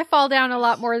think I fall down a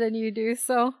lot more than you do,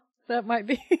 so that might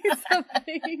be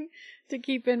something to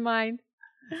keep in mind.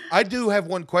 I do have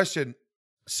one question.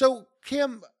 So,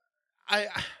 Kim,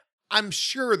 I'm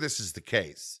sure this is the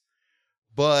case,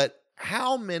 but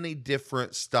how many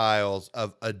different styles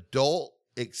of adult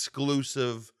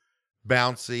exclusive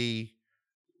bouncy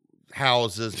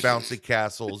houses, bouncy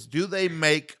castles, do they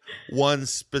make one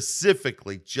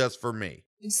specifically just for me?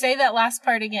 Say that last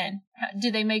part again.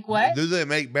 Do they make what? Do they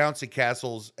make bouncy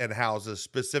castles and houses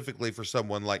specifically for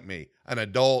someone like me,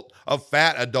 a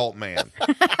fat adult man?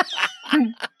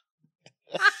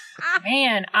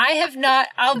 Man, I have not,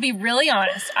 I'll be really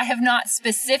honest, I have not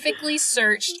specifically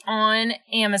searched on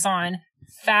Amazon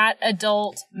fat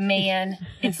adult man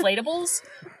inflatables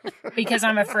because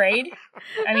I'm afraid.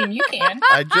 I mean, you can.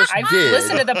 I just I've did.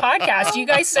 listened to the podcast. You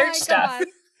guys search stuff.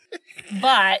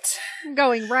 But I'm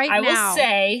going right I now.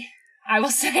 will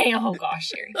say, oh gosh,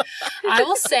 Sherry. I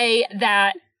will say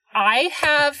that I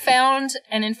have found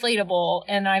an inflatable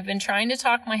and I've been trying to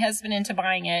talk my husband into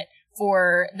buying it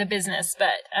for the business,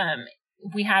 but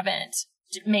we haven't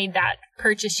made that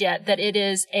purchase yet, that it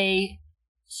is a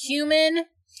human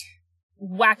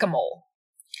whack-a-mole.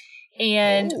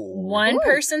 And one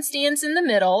person stands in the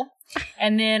middle,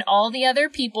 and then all the other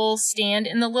people stand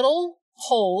in the little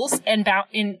holes and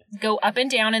go up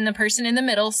and down, and the person in the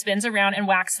middle spins around and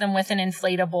whacks them with an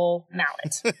inflatable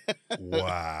mallet.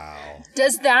 Wow.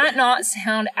 Does that not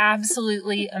sound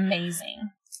absolutely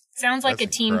amazing? Sounds like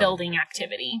That's a team incredible. building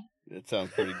activity It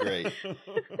sounds pretty great.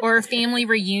 or a family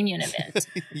reunion event.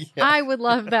 Yeah. I would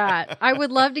love that. I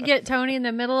would love to get Tony in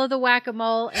the middle of the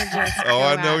whack-a-mole and just Oh, go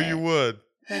I at know it. you would.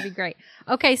 That'd be great.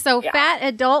 Okay, so Yeah. fat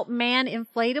adult man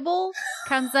inflatable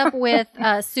comes up with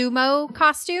a sumo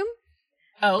costume,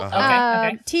 Oh, Uh-huh.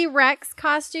 okay. T-Rex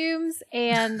costumes,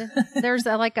 and there's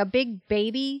like a big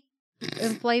baby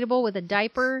inflatable with a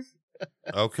diaper.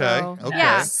 Okay. So, okay.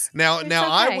 yeah. Now It's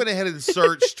I okay. went ahead and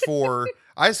searched for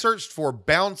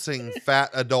bouncing fat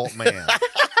adult man.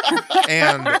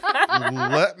 And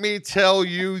let me tell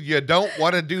you, you don't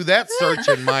want to do that search,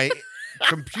 and my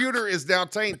computer is now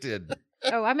tainted.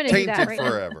 Oh, I'm going to do that Tainted right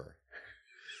now. forever.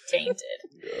 Tainted.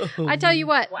 I tell you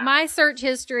what, Wow. my search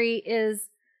history is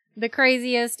the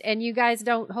craziest, and you guys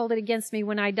don't hold it against me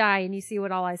when I die and you see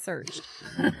what all I searched.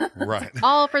 Right.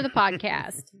 All for the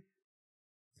podcast.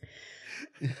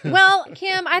 Well,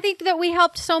 Kim, I think that we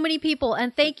helped so many people,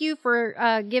 and thank you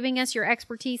for giving us your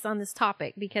expertise on this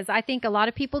topic, because I think a lot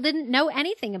of people didn't know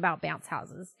anything about bounce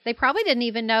houses. They probably didn't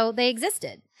even know they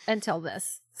existed until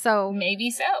this. So, Maybe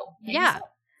so. Maybe yeah. so.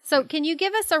 So can you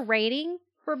give us a rating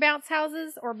for bounce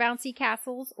houses or bouncy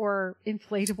castles or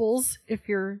inflatables if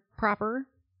you're proper?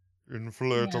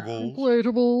 Inflatable.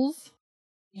 Inflatables.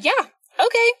 Yeah.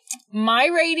 Okay. My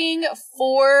rating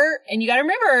and you got to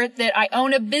remember that I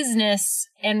own a business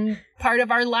and part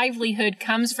of our livelihood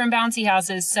comes from bouncy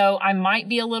houses. So I might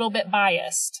be a little bit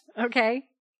biased, Okay.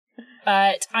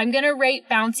 but I'm going to rate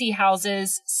bouncy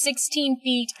houses 16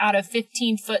 feet out of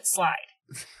 15-foot slide.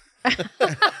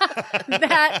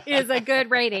 That is a good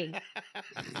rating.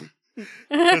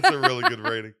 That's a really good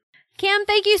rating. Kim,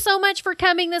 thank you so much for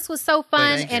coming. This was so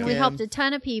fun, Thanks, and we Kim. helped a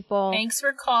ton of people. Thanks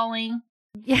for calling.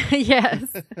 Yeah, yes.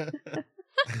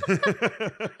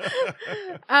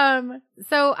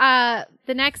 So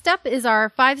the next up is our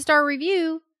 5-star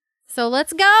review. So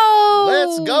let's go.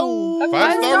 Let's go.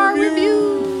 5-star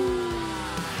review.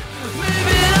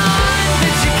 Moving on,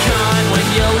 but you can't when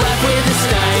you're left with a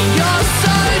stain. You're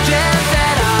so damn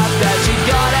fed up that you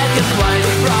gotta complain.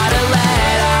 Write a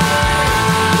letter,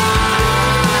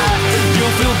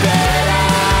 you'll feel better.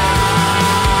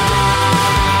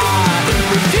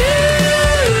 Reviews.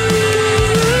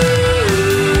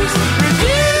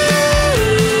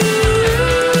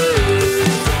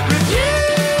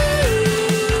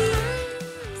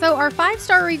 So our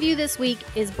 5-star review this week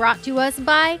is brought to us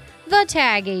by The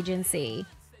Tag Agency.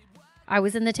 I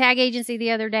was in the tag agency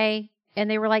the other day, and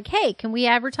they were like, hey, can we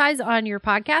advertise on your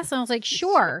podcast? And I was like,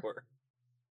 sure.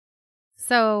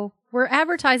 So we're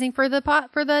advertising for the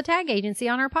tag agency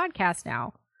on our podcast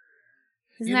now.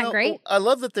 Isn't You that know, great? I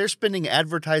love that they're spending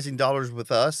advertising dollars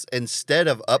with us instead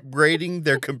of upgrading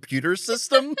their computer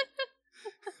system,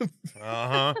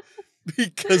 Uh-huh.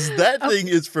 because that thing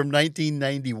is from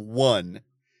 1991,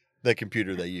 the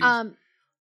computer they use.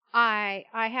 I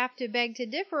have to beg to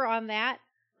differ on that.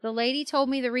 The lady told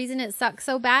me the reason it sucks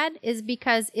so bad is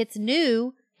because it's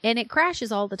new and it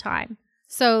crashes all the time.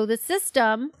 So the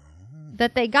system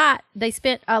that they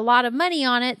spent a lot of money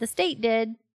on it, the state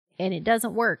did, and it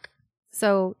doesn't work.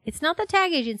 So it's not the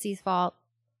tag agency's fault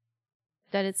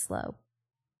that it's slow.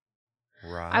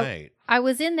 Right. I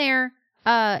was in there,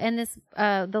 and this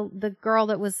the girl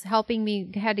that was helping me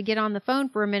had to get on the phone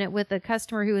for a minute with a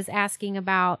customer who was asking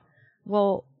about,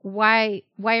 well, why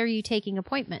are you taking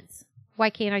appointments? Why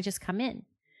can't I just come in?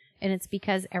 And it's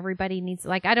because everybody needs,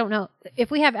 like, I don't know if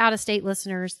we have out of state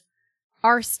listeners,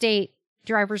 our state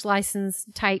driver's license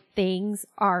type things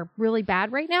are really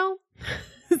bad right now.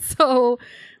 So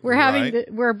we're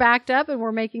Right. we're backed up and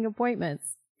we're making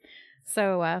appointments.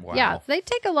 So, yeah, Wow. they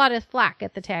take a lot of flack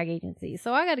at the tag agency.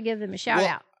 So I got to give them a shout Well,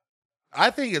 out. I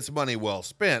think it's money well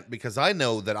spent because I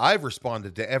know that I've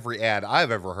responded to every ad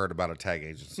I've ever heard about a tag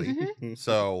agency. Mm-hmm.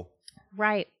 So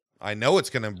Right. I know it's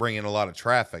going to bring in a lot of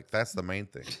traffic. That's the main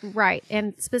thing. Right.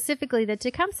 And specifically the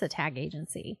Tecumseh tag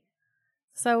agency.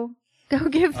 So go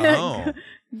give them, Oh.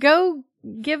 go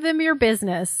give them your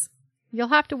business. You'll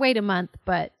have to wait a month,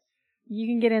 but you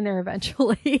can get in there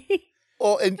eventually.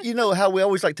 Well, and you know how we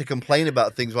always like to complain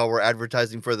about things while we're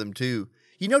advertising for them too.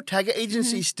 You know, tag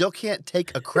agencies still can't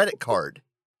take a credit card.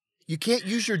 You can't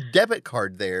use your debit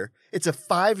card there. It's a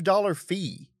 $5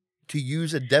 fee to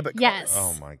use a debit card. Yes.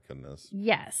 Oh my goodness.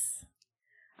 Yes.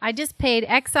 I just paid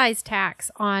excise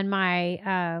tax on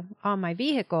my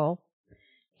vehicle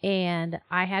and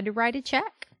I had to write a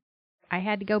check. I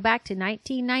had to go back to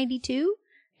 1992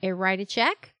 and write a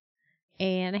check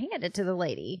and hand it to the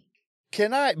lady.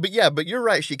 But you're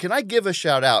right, can I give a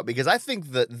shout out? Because I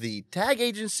think that the tag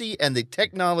agency and the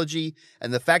technology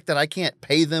and the fact that I can't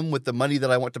pay them with the money that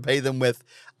I want to pay them with,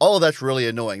 all of that's really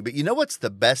annoying. But you know what's the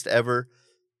best ever?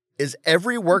 Is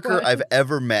every worker What? I've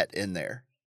ever met in there.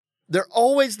 They're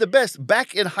always the best.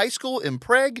 Back in high school in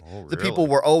Prague, Oh, the really? people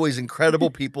were always incredible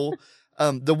people.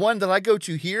 The one that I go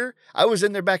to here, I was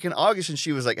in there back in August and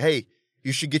she was like, hey,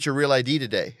 you should get your real ID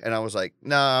today. And I was like,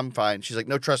 nah, I'm fine. She's like,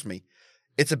 no, trust me.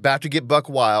 It's about to get buck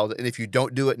wild. And if you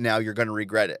don't do it now, you're going to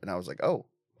regret it. And I was like, oh,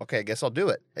 okay, I guess I'll do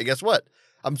it. And guess what?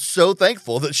 I'm so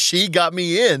thankful that she got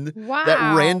me in Wow.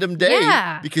 that random day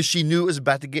Yeah. because she knew it was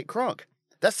about to get crunk.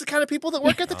 That's the kind of people that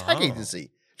work at the tag Oh.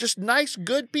 agency. Just nice,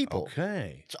 good people.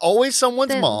 Okay. It's always someone's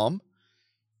Then- mom.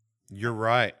 You're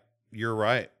right. You're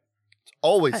right. It's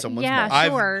always someone's yeah, mom.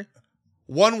 I've- sure.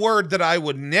 One word that I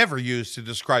would never use to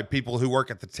describe people who work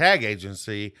at the tag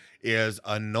agency is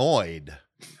annoyed.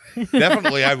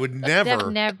 Definitely, I would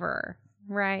never. Never.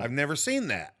 Right. I've never seen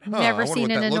that. Huh, Never I wonder seen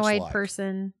what an that looks annoyed like.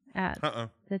 person at Uh-uh.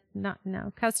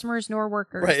 no customers nor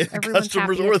workers. Right. Everyone's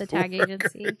Customers happy or at the tag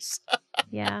agency. workers.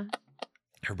 Yeah.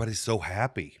 Everybody's so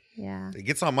happy. Yeah. It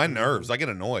gets on my nerves. I get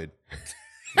annoyed.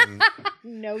 and,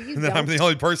 No, you and then I'm don't. the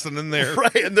only person in there.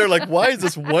 Right. And they're like, why is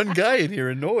this one guy in here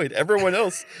annoyed? Everyone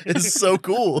else is so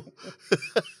cool.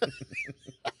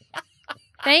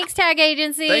 Thanks, tag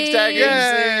agency. Thanks, tag agency.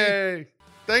 Yay!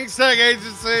 Thanks, tag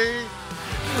agency.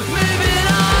 Moving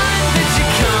on, but you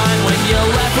can't when you're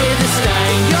left with a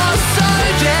stain. You're so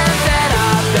damn fed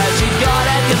up that you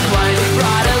gotta complain.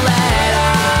 Write a letter,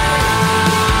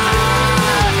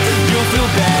 you'll feel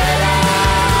better.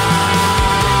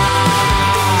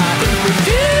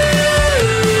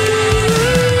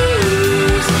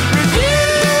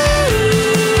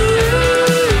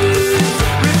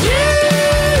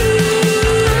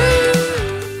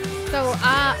 So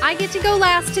I get to go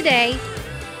last today,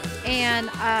 and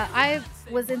I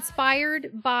was inspired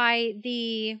by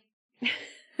the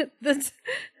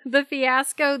the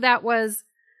fiasco that was.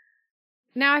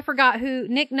 Now I forgot who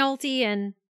Nick Nolte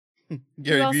and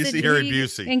Gary who else did Busey. he- Gary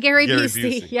Busey. and Gary Gary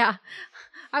Busey. Busey. Yeah,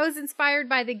 I was inspired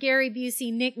by the Gary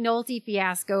Busey Nick Nolte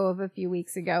fiasco of a few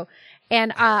weeks ago,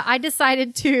 and I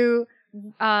decided to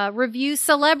review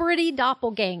celebrity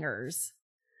doppelgangers.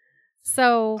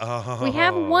 So we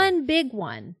have Oh. one big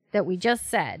one that we just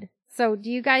said. So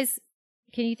do you guys,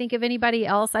 can you think of anybody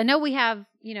else? I know we have,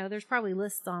 there's probably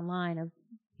lists online of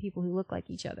people who look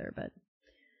like each other,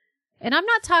 and I'm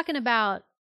not talking about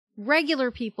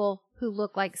regular people who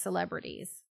look like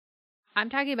celebrities. I'm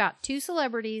talking about two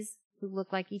celebrities who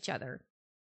look like each other.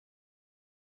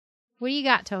 What do you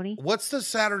got, Tony? What's the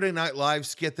Saturday Night Live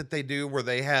skit that they do where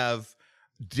they have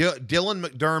Dylan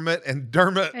McDermott and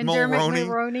Dermot And Mulroney? Dermot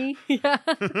Mulroney. Yeah.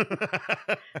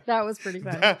 That was pretty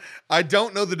funny. I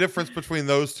don't know the difference between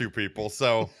those two people,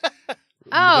 so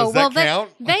Oh, does that well,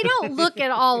 count? they don't look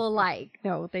at all alike.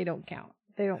 No, they don't count.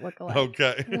 They don't look alike.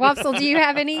 Okay. Wopsle, do you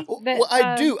have any? That, Well,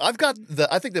 I do. I've got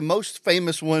I think the most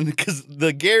famous one, because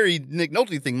the Gary Nick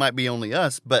Nolte thing might be only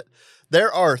us, but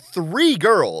there are 3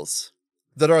 girls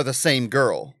that are the same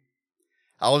girl.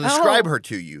 I'll describe Oh. her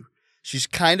to you. She's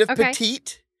kind of Okay.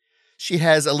 petite. She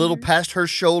has a little past her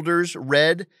shoulders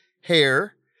red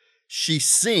hair. She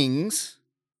sings.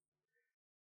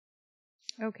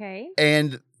 Okay.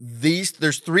 And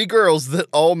there's 3 girls that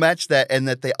all match that and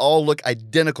that they all look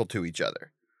identical to each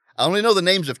other. I only know the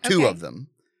names of 2 Okay. of them.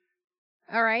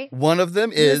 All right. One of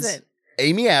them Who is is it?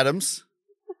 Amy Adams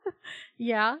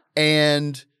Yeah.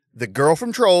 and the girl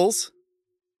from Trolls.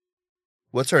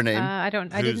 What's her name? I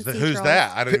didn't see Who's Charles.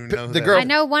 that? I don't even know who the that girl- is. I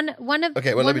know one of Okay,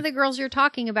 well, one let of the girls you're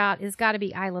talking about has got to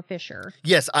be Isla Fisher.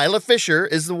 Yes, Isla Fisher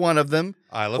is the one of them.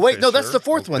 Isla Wait, no, that's Fisher. the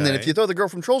fourth one. Then if Okay. you throw the girl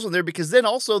from Trolls in there, because then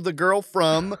also the girl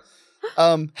from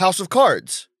House of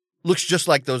Cards looks just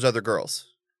like those other girls.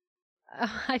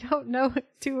 I don't know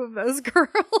two of those girls,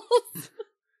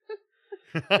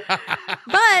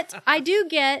 but I do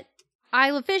get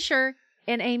Isla Fisher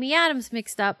and Amy Adams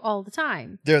mixed up all the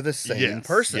time. They're the same Yes,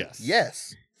 person. yes.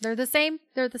 Yes. They're the same.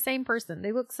 They're the same person.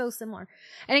 They look so similar,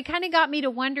 and it kind of got me to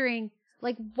wondering,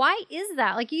 like, why is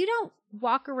that? Like, you don't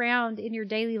walk around in your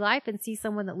daily life and see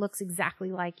someone that looks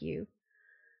exactly like you.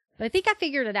 But I think I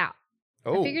figured it out.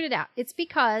 Oh, I figured it out. It's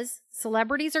because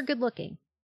celebrities are good looking,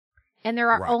 and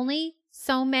there are Right. only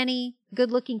so many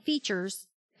good looking features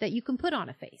that you can put on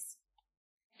a face.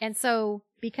 And so,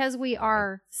 because we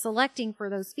are selecting for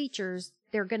those features,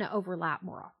 they're going to overlap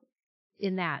more often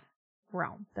in that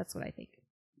realm. That's what I think.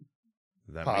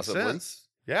 That Possibly. makes sense.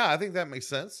 Yeah, I think that makes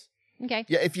sense. Okay.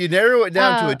 yeah. If you narrow it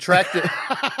down to attractive,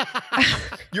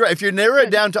 you're right. If you narrow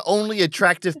it down to only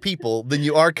attractive people, then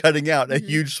you are cutting out a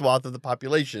huge swath of the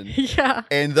population, Yeah.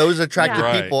 and those attractive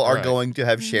Yeah. people are Right. going to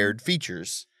have Mhm. shared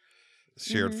features.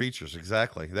 Shared Mhm. features,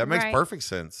 exactly. That makes Right. perfect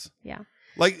sense. Yeah.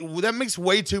 Like that makes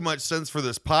way too much sense for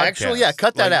this podcast. Actually, yeah,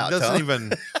 cut that Like, out, It doesn't Tom.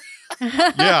 even.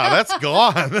 Yeah, that's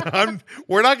gone.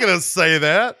 We're not going to say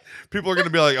that. People are going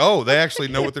to be like, "Oh, they actually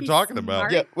know what they're talking about."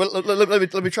 Smart. Yeah. Well,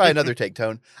 let me try another take,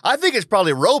 Tone. I think it's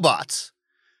probably robots.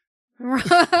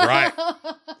 Right.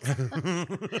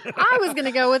 I was going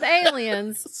to go with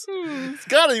aliens. It's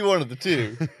got to be one of the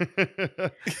two.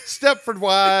 Stepford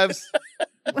Wives.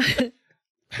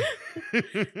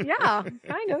 Yeah,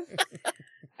 kind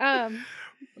of.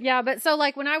 Yeah, but so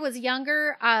like when I was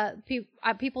younger,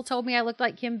 people told me I looked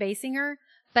like Kim Basinger,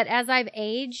 but as I've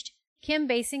aged, Kim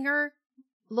Basinger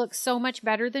looks so much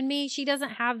better than me. She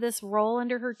doesn't have this roll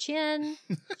under her chin.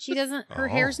 She doesn't, her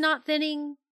Oh. hair's not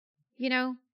thinning. You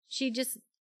know,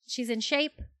 she's in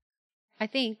shape. I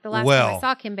think the last time I Well.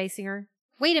 saw Kim Basinger.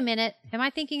 Wait a minute. Am I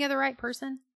thinking of the right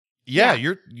person? Yeah,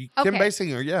 Yeah. Kim Okay.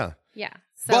 Basinger. Yeah, Yeah.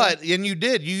 So, but you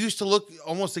used to look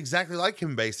almost exactly like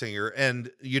Kim Basinger,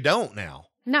 and you don't now.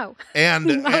 no, And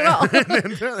Not at all.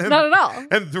 and- not at all.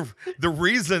 And the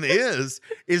reason is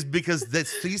because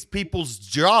that's these people's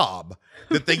job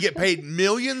that they get paid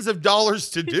millions of dollars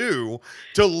to do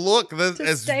to look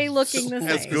To stay looking the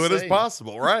as same. good as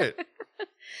possible, right?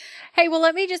 Hey, well,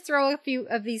 let me just throw a few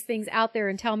of these things out there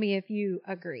and tell me if you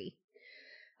agree.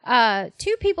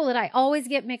 Two people that I always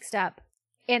get mixed up,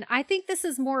 and I think this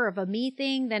is more of a me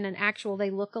thing than an actual they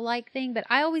look alike thing, but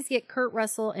I always get Kurt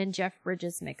Russell and Jeff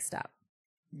Bridges mixed up.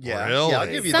 Yeah. Really? Yeah, I'll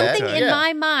give you Something that. in Yeah.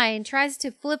 my mind tries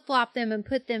to flip flop them and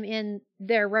put them in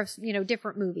their,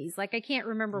 different movies. Like I can't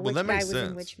remember Well, which that guy makes was in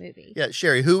sense. which movie. Yeah,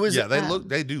 Sherry, who was Yeah,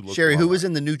 they do look. Sherry, a who lot was like-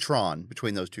 in the Neutron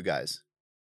between those two guys?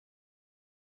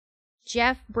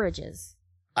 Jeff Bridges.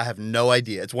 I have no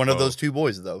idea. It's one of Oh. those two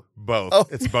boys, though. both? Oh,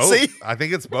 It's both. see? I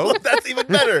think it's both. That's even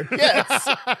better. Yes.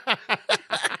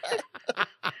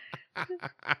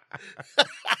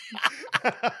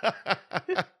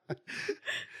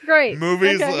 Great.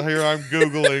 Movies. Okay. Here I'm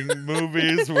googling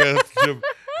movies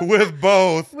with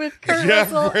both With Kurt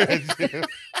Jeff Russell. Bridges.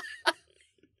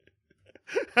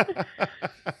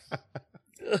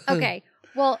 Okay.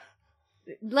 Well,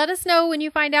 let us know when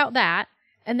you find out that.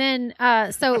 And then,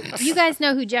 so you guys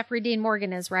know who Jeffrey Dean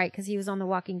Morgan is, right? Because he was on The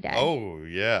Walking Dead. Oh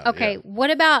yeah. Okay. yeah.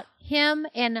 What about him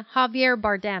and Javier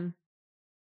Bardem?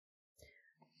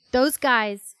 Those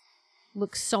guys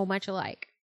look so much alike.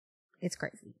 It's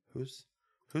crazy. Who's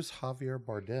Javier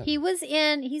Bardem?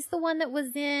 He's the one that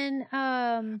was in,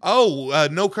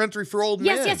 No Country for Old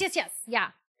Men. yes. Yeah.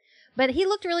 But he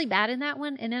looked really bad in that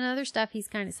one. And in other stuff, he's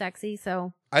kind of sexy.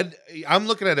 So, I'm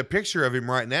looking at a picture of him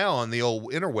right now on the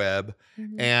old interweb,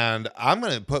 and I'm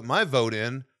going to put my vote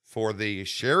in for the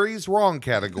Sherry's Wrong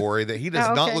category that he does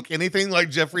Oh, not okay. look anything like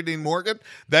Jeffrey Dean Morgan.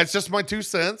 That's just my 2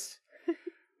 cents.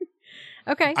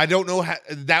 okay. I don't know how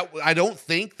that. I don't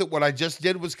think that what I just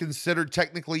did was considered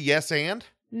technically yes and.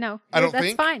 No, I don't that's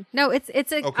think- fine. No, it's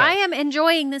Okay. I am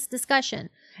enjoying this discussion,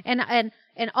 and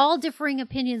all differing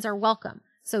opinions are welcome.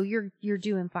 So you're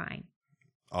doing fine.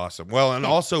 Awesome. Well, and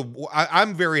Okay. also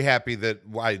I'm very happy that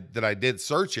I did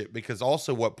search it, because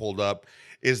also what pulled up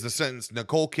is the sentence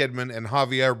Nicole Kidman and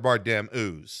Javier Bardem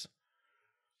ooze.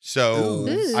 So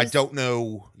Ooze? I don't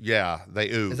know. Yeah, they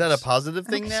ooze. Is that a positive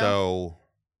thing now? So,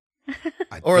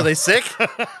 Or are they sick?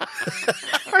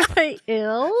 Are they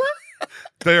ill?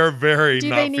 They are very. Do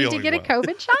not they need to feeling get a well.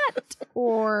 COVID shot?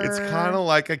 Or It's kind of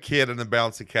like a kid in a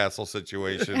bouncy castle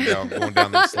situation going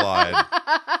down the slide.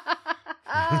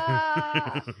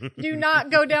 Do not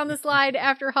go down the slide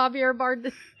after Javier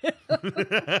Bardem.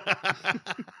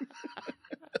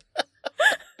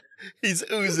 He's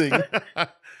oozing.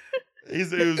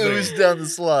 He's Ooze oozing. down the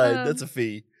slide. That's a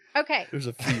fee. Okay. There's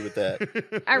a fee with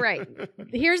that. All right.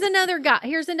 Here's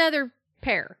another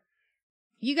pair.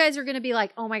 You guys are going to be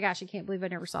like, oh my gosh, I can't believe I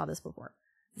never saw this before.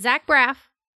 Zach Braff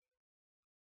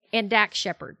and Dax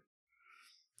Shepard.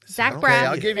 Zach Okay, Braff.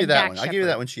 I'll give you and that Dax one. I'll give Shepard. you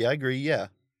that one, She. I agree. Yeah.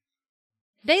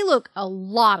 They look a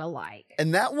lot alike.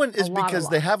 And that one is A lot because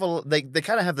alike. they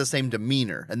kind of have the same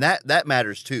demeanor, and that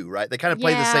matters too, right? They kind of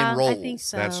play the same roles. I think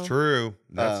so. That's true.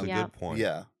 That's a Yeah. good point.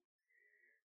 Yeah.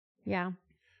 Yeah.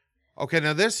 Okay,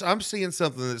 now I'm seeing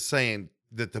something that's saying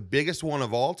that the biggest one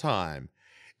of all time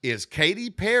is Katy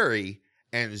Perry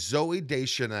and Zooey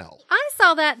Deschanel. I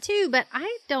saw that too, but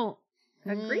I don't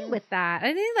agree with that.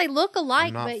 I think they look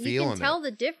alike, not but you feeling can tell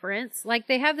the difference. Like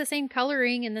they have the same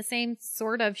coloring and the same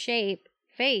sort of shape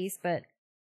face, but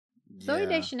Zooey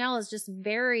Yeah. Deschanel is just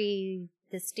very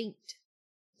distinct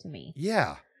to me.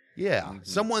 Yeah. Yeah. Mhm.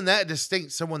 Someone that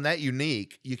distinct, someone that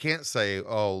unique, you can't say,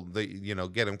 oh,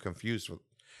 get them confused with.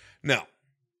 No.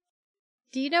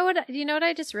 Do you know what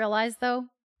I just realized though?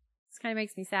 This kind of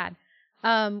makes me sad.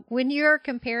 When you're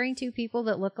comparing two people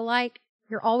that look alike,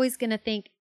 you're always going to think,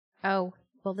 oh,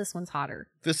 well, this one's hotter.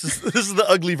 This is the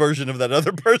ugly version of that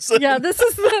other person. Yeah, this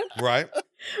is the Right?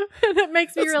 that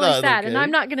makes me That's really not sad. And okay.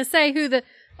 I'm not going to say who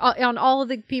on all of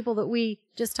the people that we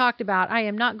just talked about, I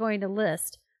am not going to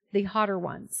list the hotter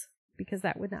ones because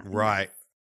that would not be Right. nice.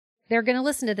 They're going to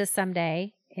listen to this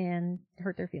someday and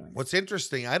hurt their feelings. What's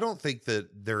interesting, I don't think that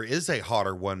there is a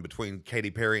hotter one between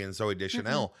Katy Perry and Zooey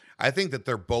Deschanel. I think that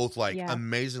they're both like Yeah.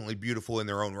 amazingly beautiful in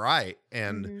their own right.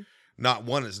 And Mhm. not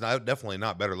one is definitely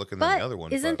not better looking than But the other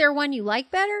one. isn't but- there one you like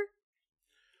better?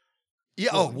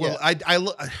 Yeah. Well, Oh,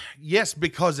 well, yes,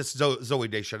 because it's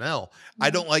Zooey Deschanel. I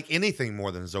don't like anything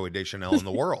more than Zooey Deschanel in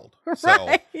the world. So,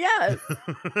 Right. Yes.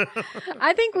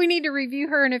 I think we need to review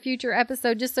her in a future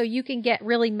episode just so you can get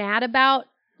really mad about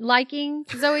liking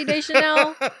Zooey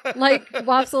Deschanel like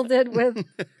Wopsle did with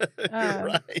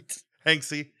Right.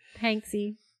 Hanksy.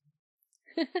 Hanksy.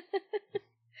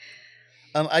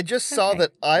 I just saw Okay.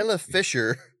 that Isla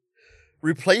Fisher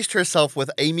replaced herself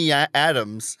with Amy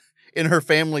Adams in her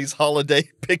family's holiday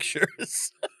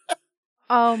pictures.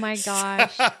 Oh my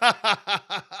gosh.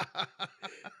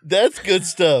 That's good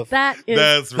stuff. That is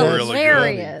That's really good.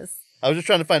 hilarious. I was just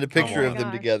trying to find a picture Oh of my them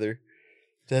gosh. together.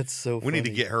 That's so funny. We need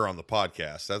to get her on the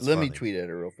podcast. That's Let me funny. tweet at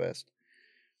her real fast.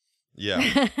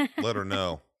 Yeah. Let her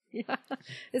know. Yeah.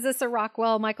 Is this a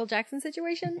Rockwell Michael Jackson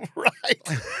situation?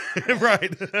 Right.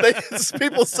 Right.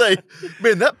 People say,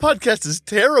 man, that podcast is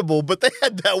terrible, but they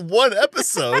had that one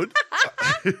episode.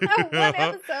 One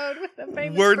episode with a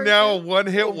famous We're now a person.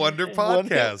 one-hit wonder One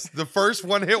hit. podcast. The first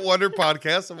one-hit wonder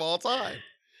podcast of all time.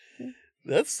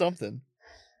 That's something.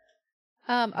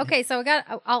 Okay, so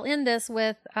I'll end this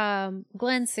with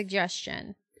Glenn's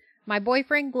suggestion. My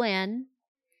boyfriend Glenn,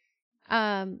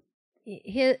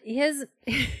 his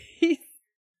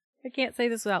I can't say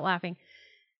this without laughing.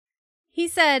 He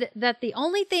said that the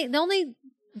only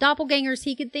doppelgangers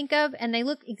he could think of, and they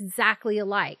look exactly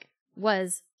alike,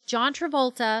 was John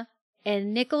Travolta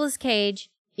and Nicolas Cage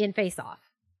in Face Off.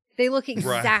 They look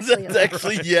exactly That's alike.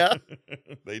 actually, yeah.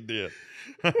 They did.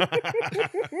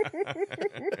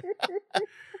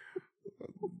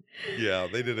 Yeah,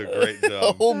 they did a great A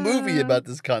job. whole movie about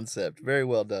this concept. Very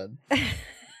well done.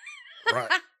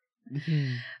 Right.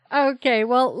 Okay,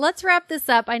 well, let's wrap this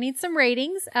up. I need some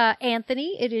ratings.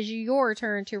 Anthony, it is your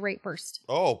turn to rate first.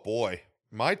 Oh boy,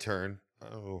 my turn.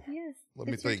 Oh, Yes. let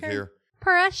me it's your think turn. here.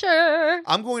 Pressure.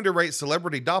 I'm going to rate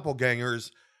Celebrity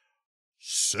Doppelgangers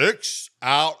 6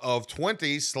 out of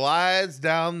 20 slides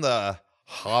down the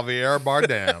Javier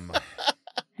Bardem.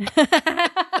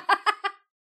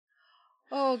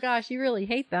 Oh gosh, you really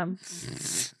hate them.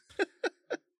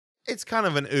 It's kind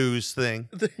of an ooze thing.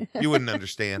 You wouldn't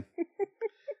understand.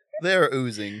 They're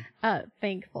oozing.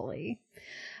 Thankfully.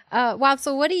 Wow,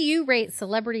 so what do you rate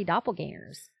Celebrity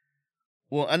Doppelgangers?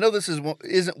 Well, I know this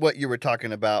isn't what you were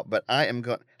talking about, but I am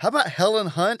going. How about Helen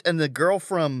Hunt and the girl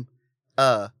from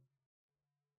Silence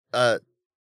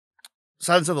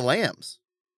of the Lambs?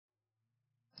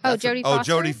 Oh, That's a- Jodie Oh,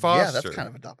 Foster? Jodie Foster. Yeah, that's kind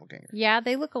of a doppelganger. Yeah,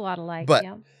 they look a lot alike. But-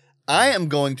 yeah. I am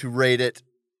going to rate it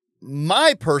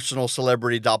my personal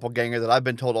celebrity doppelganger that I've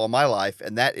been told all my life,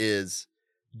 and that is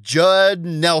Judd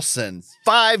Nelson.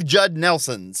 5 Judd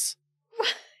Nelsons.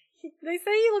 They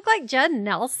say you look like Judd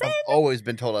Nelson? I've always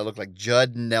been told I look like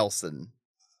Judd Nelson.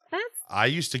 That's I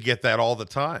used to get that all the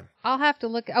time. I'll have to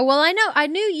look. Oh, well, I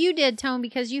knew you did, Tone,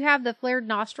 because you have the flared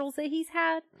nostrils that he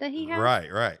has.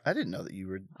 Right. I didn't know that you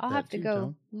were. I'll that have to too, go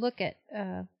Tom. look at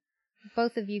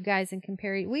both of you guys and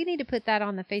compare. We need to put that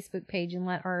on the Facebook page and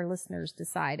let our listeners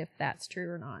decide if that's true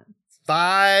or not.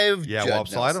 5 Yeah, Judd well,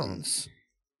 so I don't- Nelsons.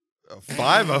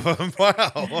 5 of them.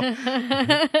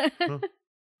 Wow.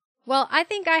 Well, I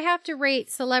think I have to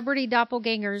rate Celebrity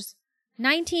Doppelgangers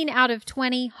 19 out of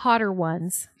 20 hotter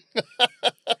ones.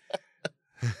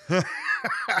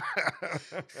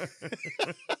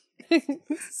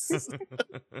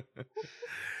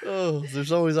 Oh,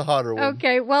 there's always a hotter one.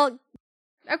 Okay, well,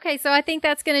 so I think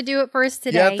that's going to do it for us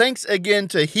today. Yeah, thanks again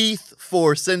to Heath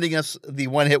for sending us the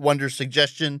One Hit Wonder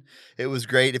suggestion. It was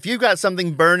great. If you've got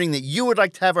something burning that you would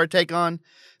like to have our take on,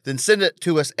 then send it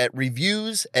to us at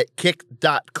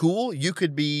reviews@kick.cool. You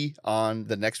could be on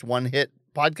the next One Hit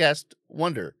podcast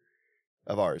wonder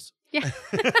of ours. Yeah.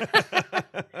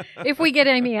 If we get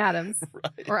Amy Adams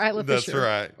or Isla That's Fisher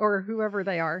right. or whoever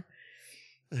they are.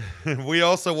 We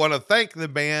also want to thank the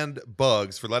band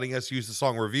Bugs for letting us use the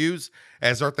song Reviews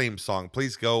as our theme song.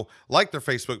 Please go like their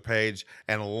Facebook page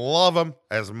and love them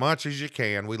as much as you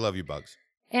can. We love you, Bugs.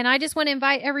 And I just want to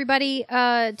invite everybody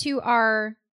to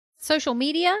our social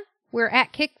media. We're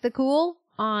at Kick the Cool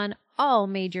on all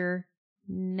major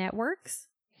networks.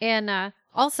 And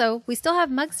also, we still have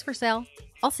mugs for sale.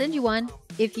 I'll send you one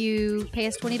if you pay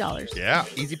us $20. Yeah.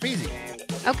 Easy peasy.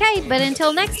 Okay, but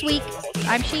until next week,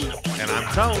 I'm She. And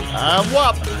I'm Tone. I'm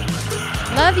Wop.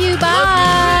 Love you.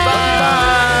 Bye.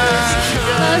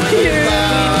 Love you.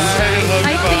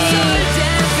 I think.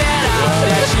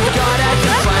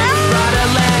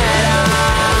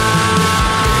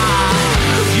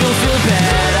 You'll feel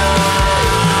better.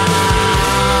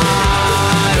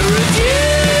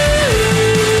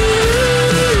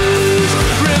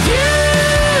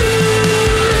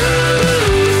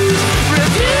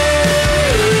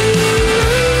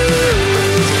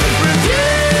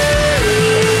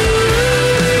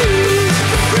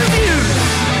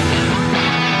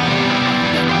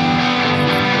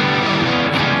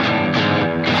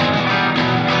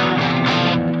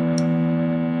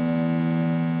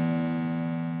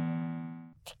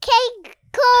 Cake.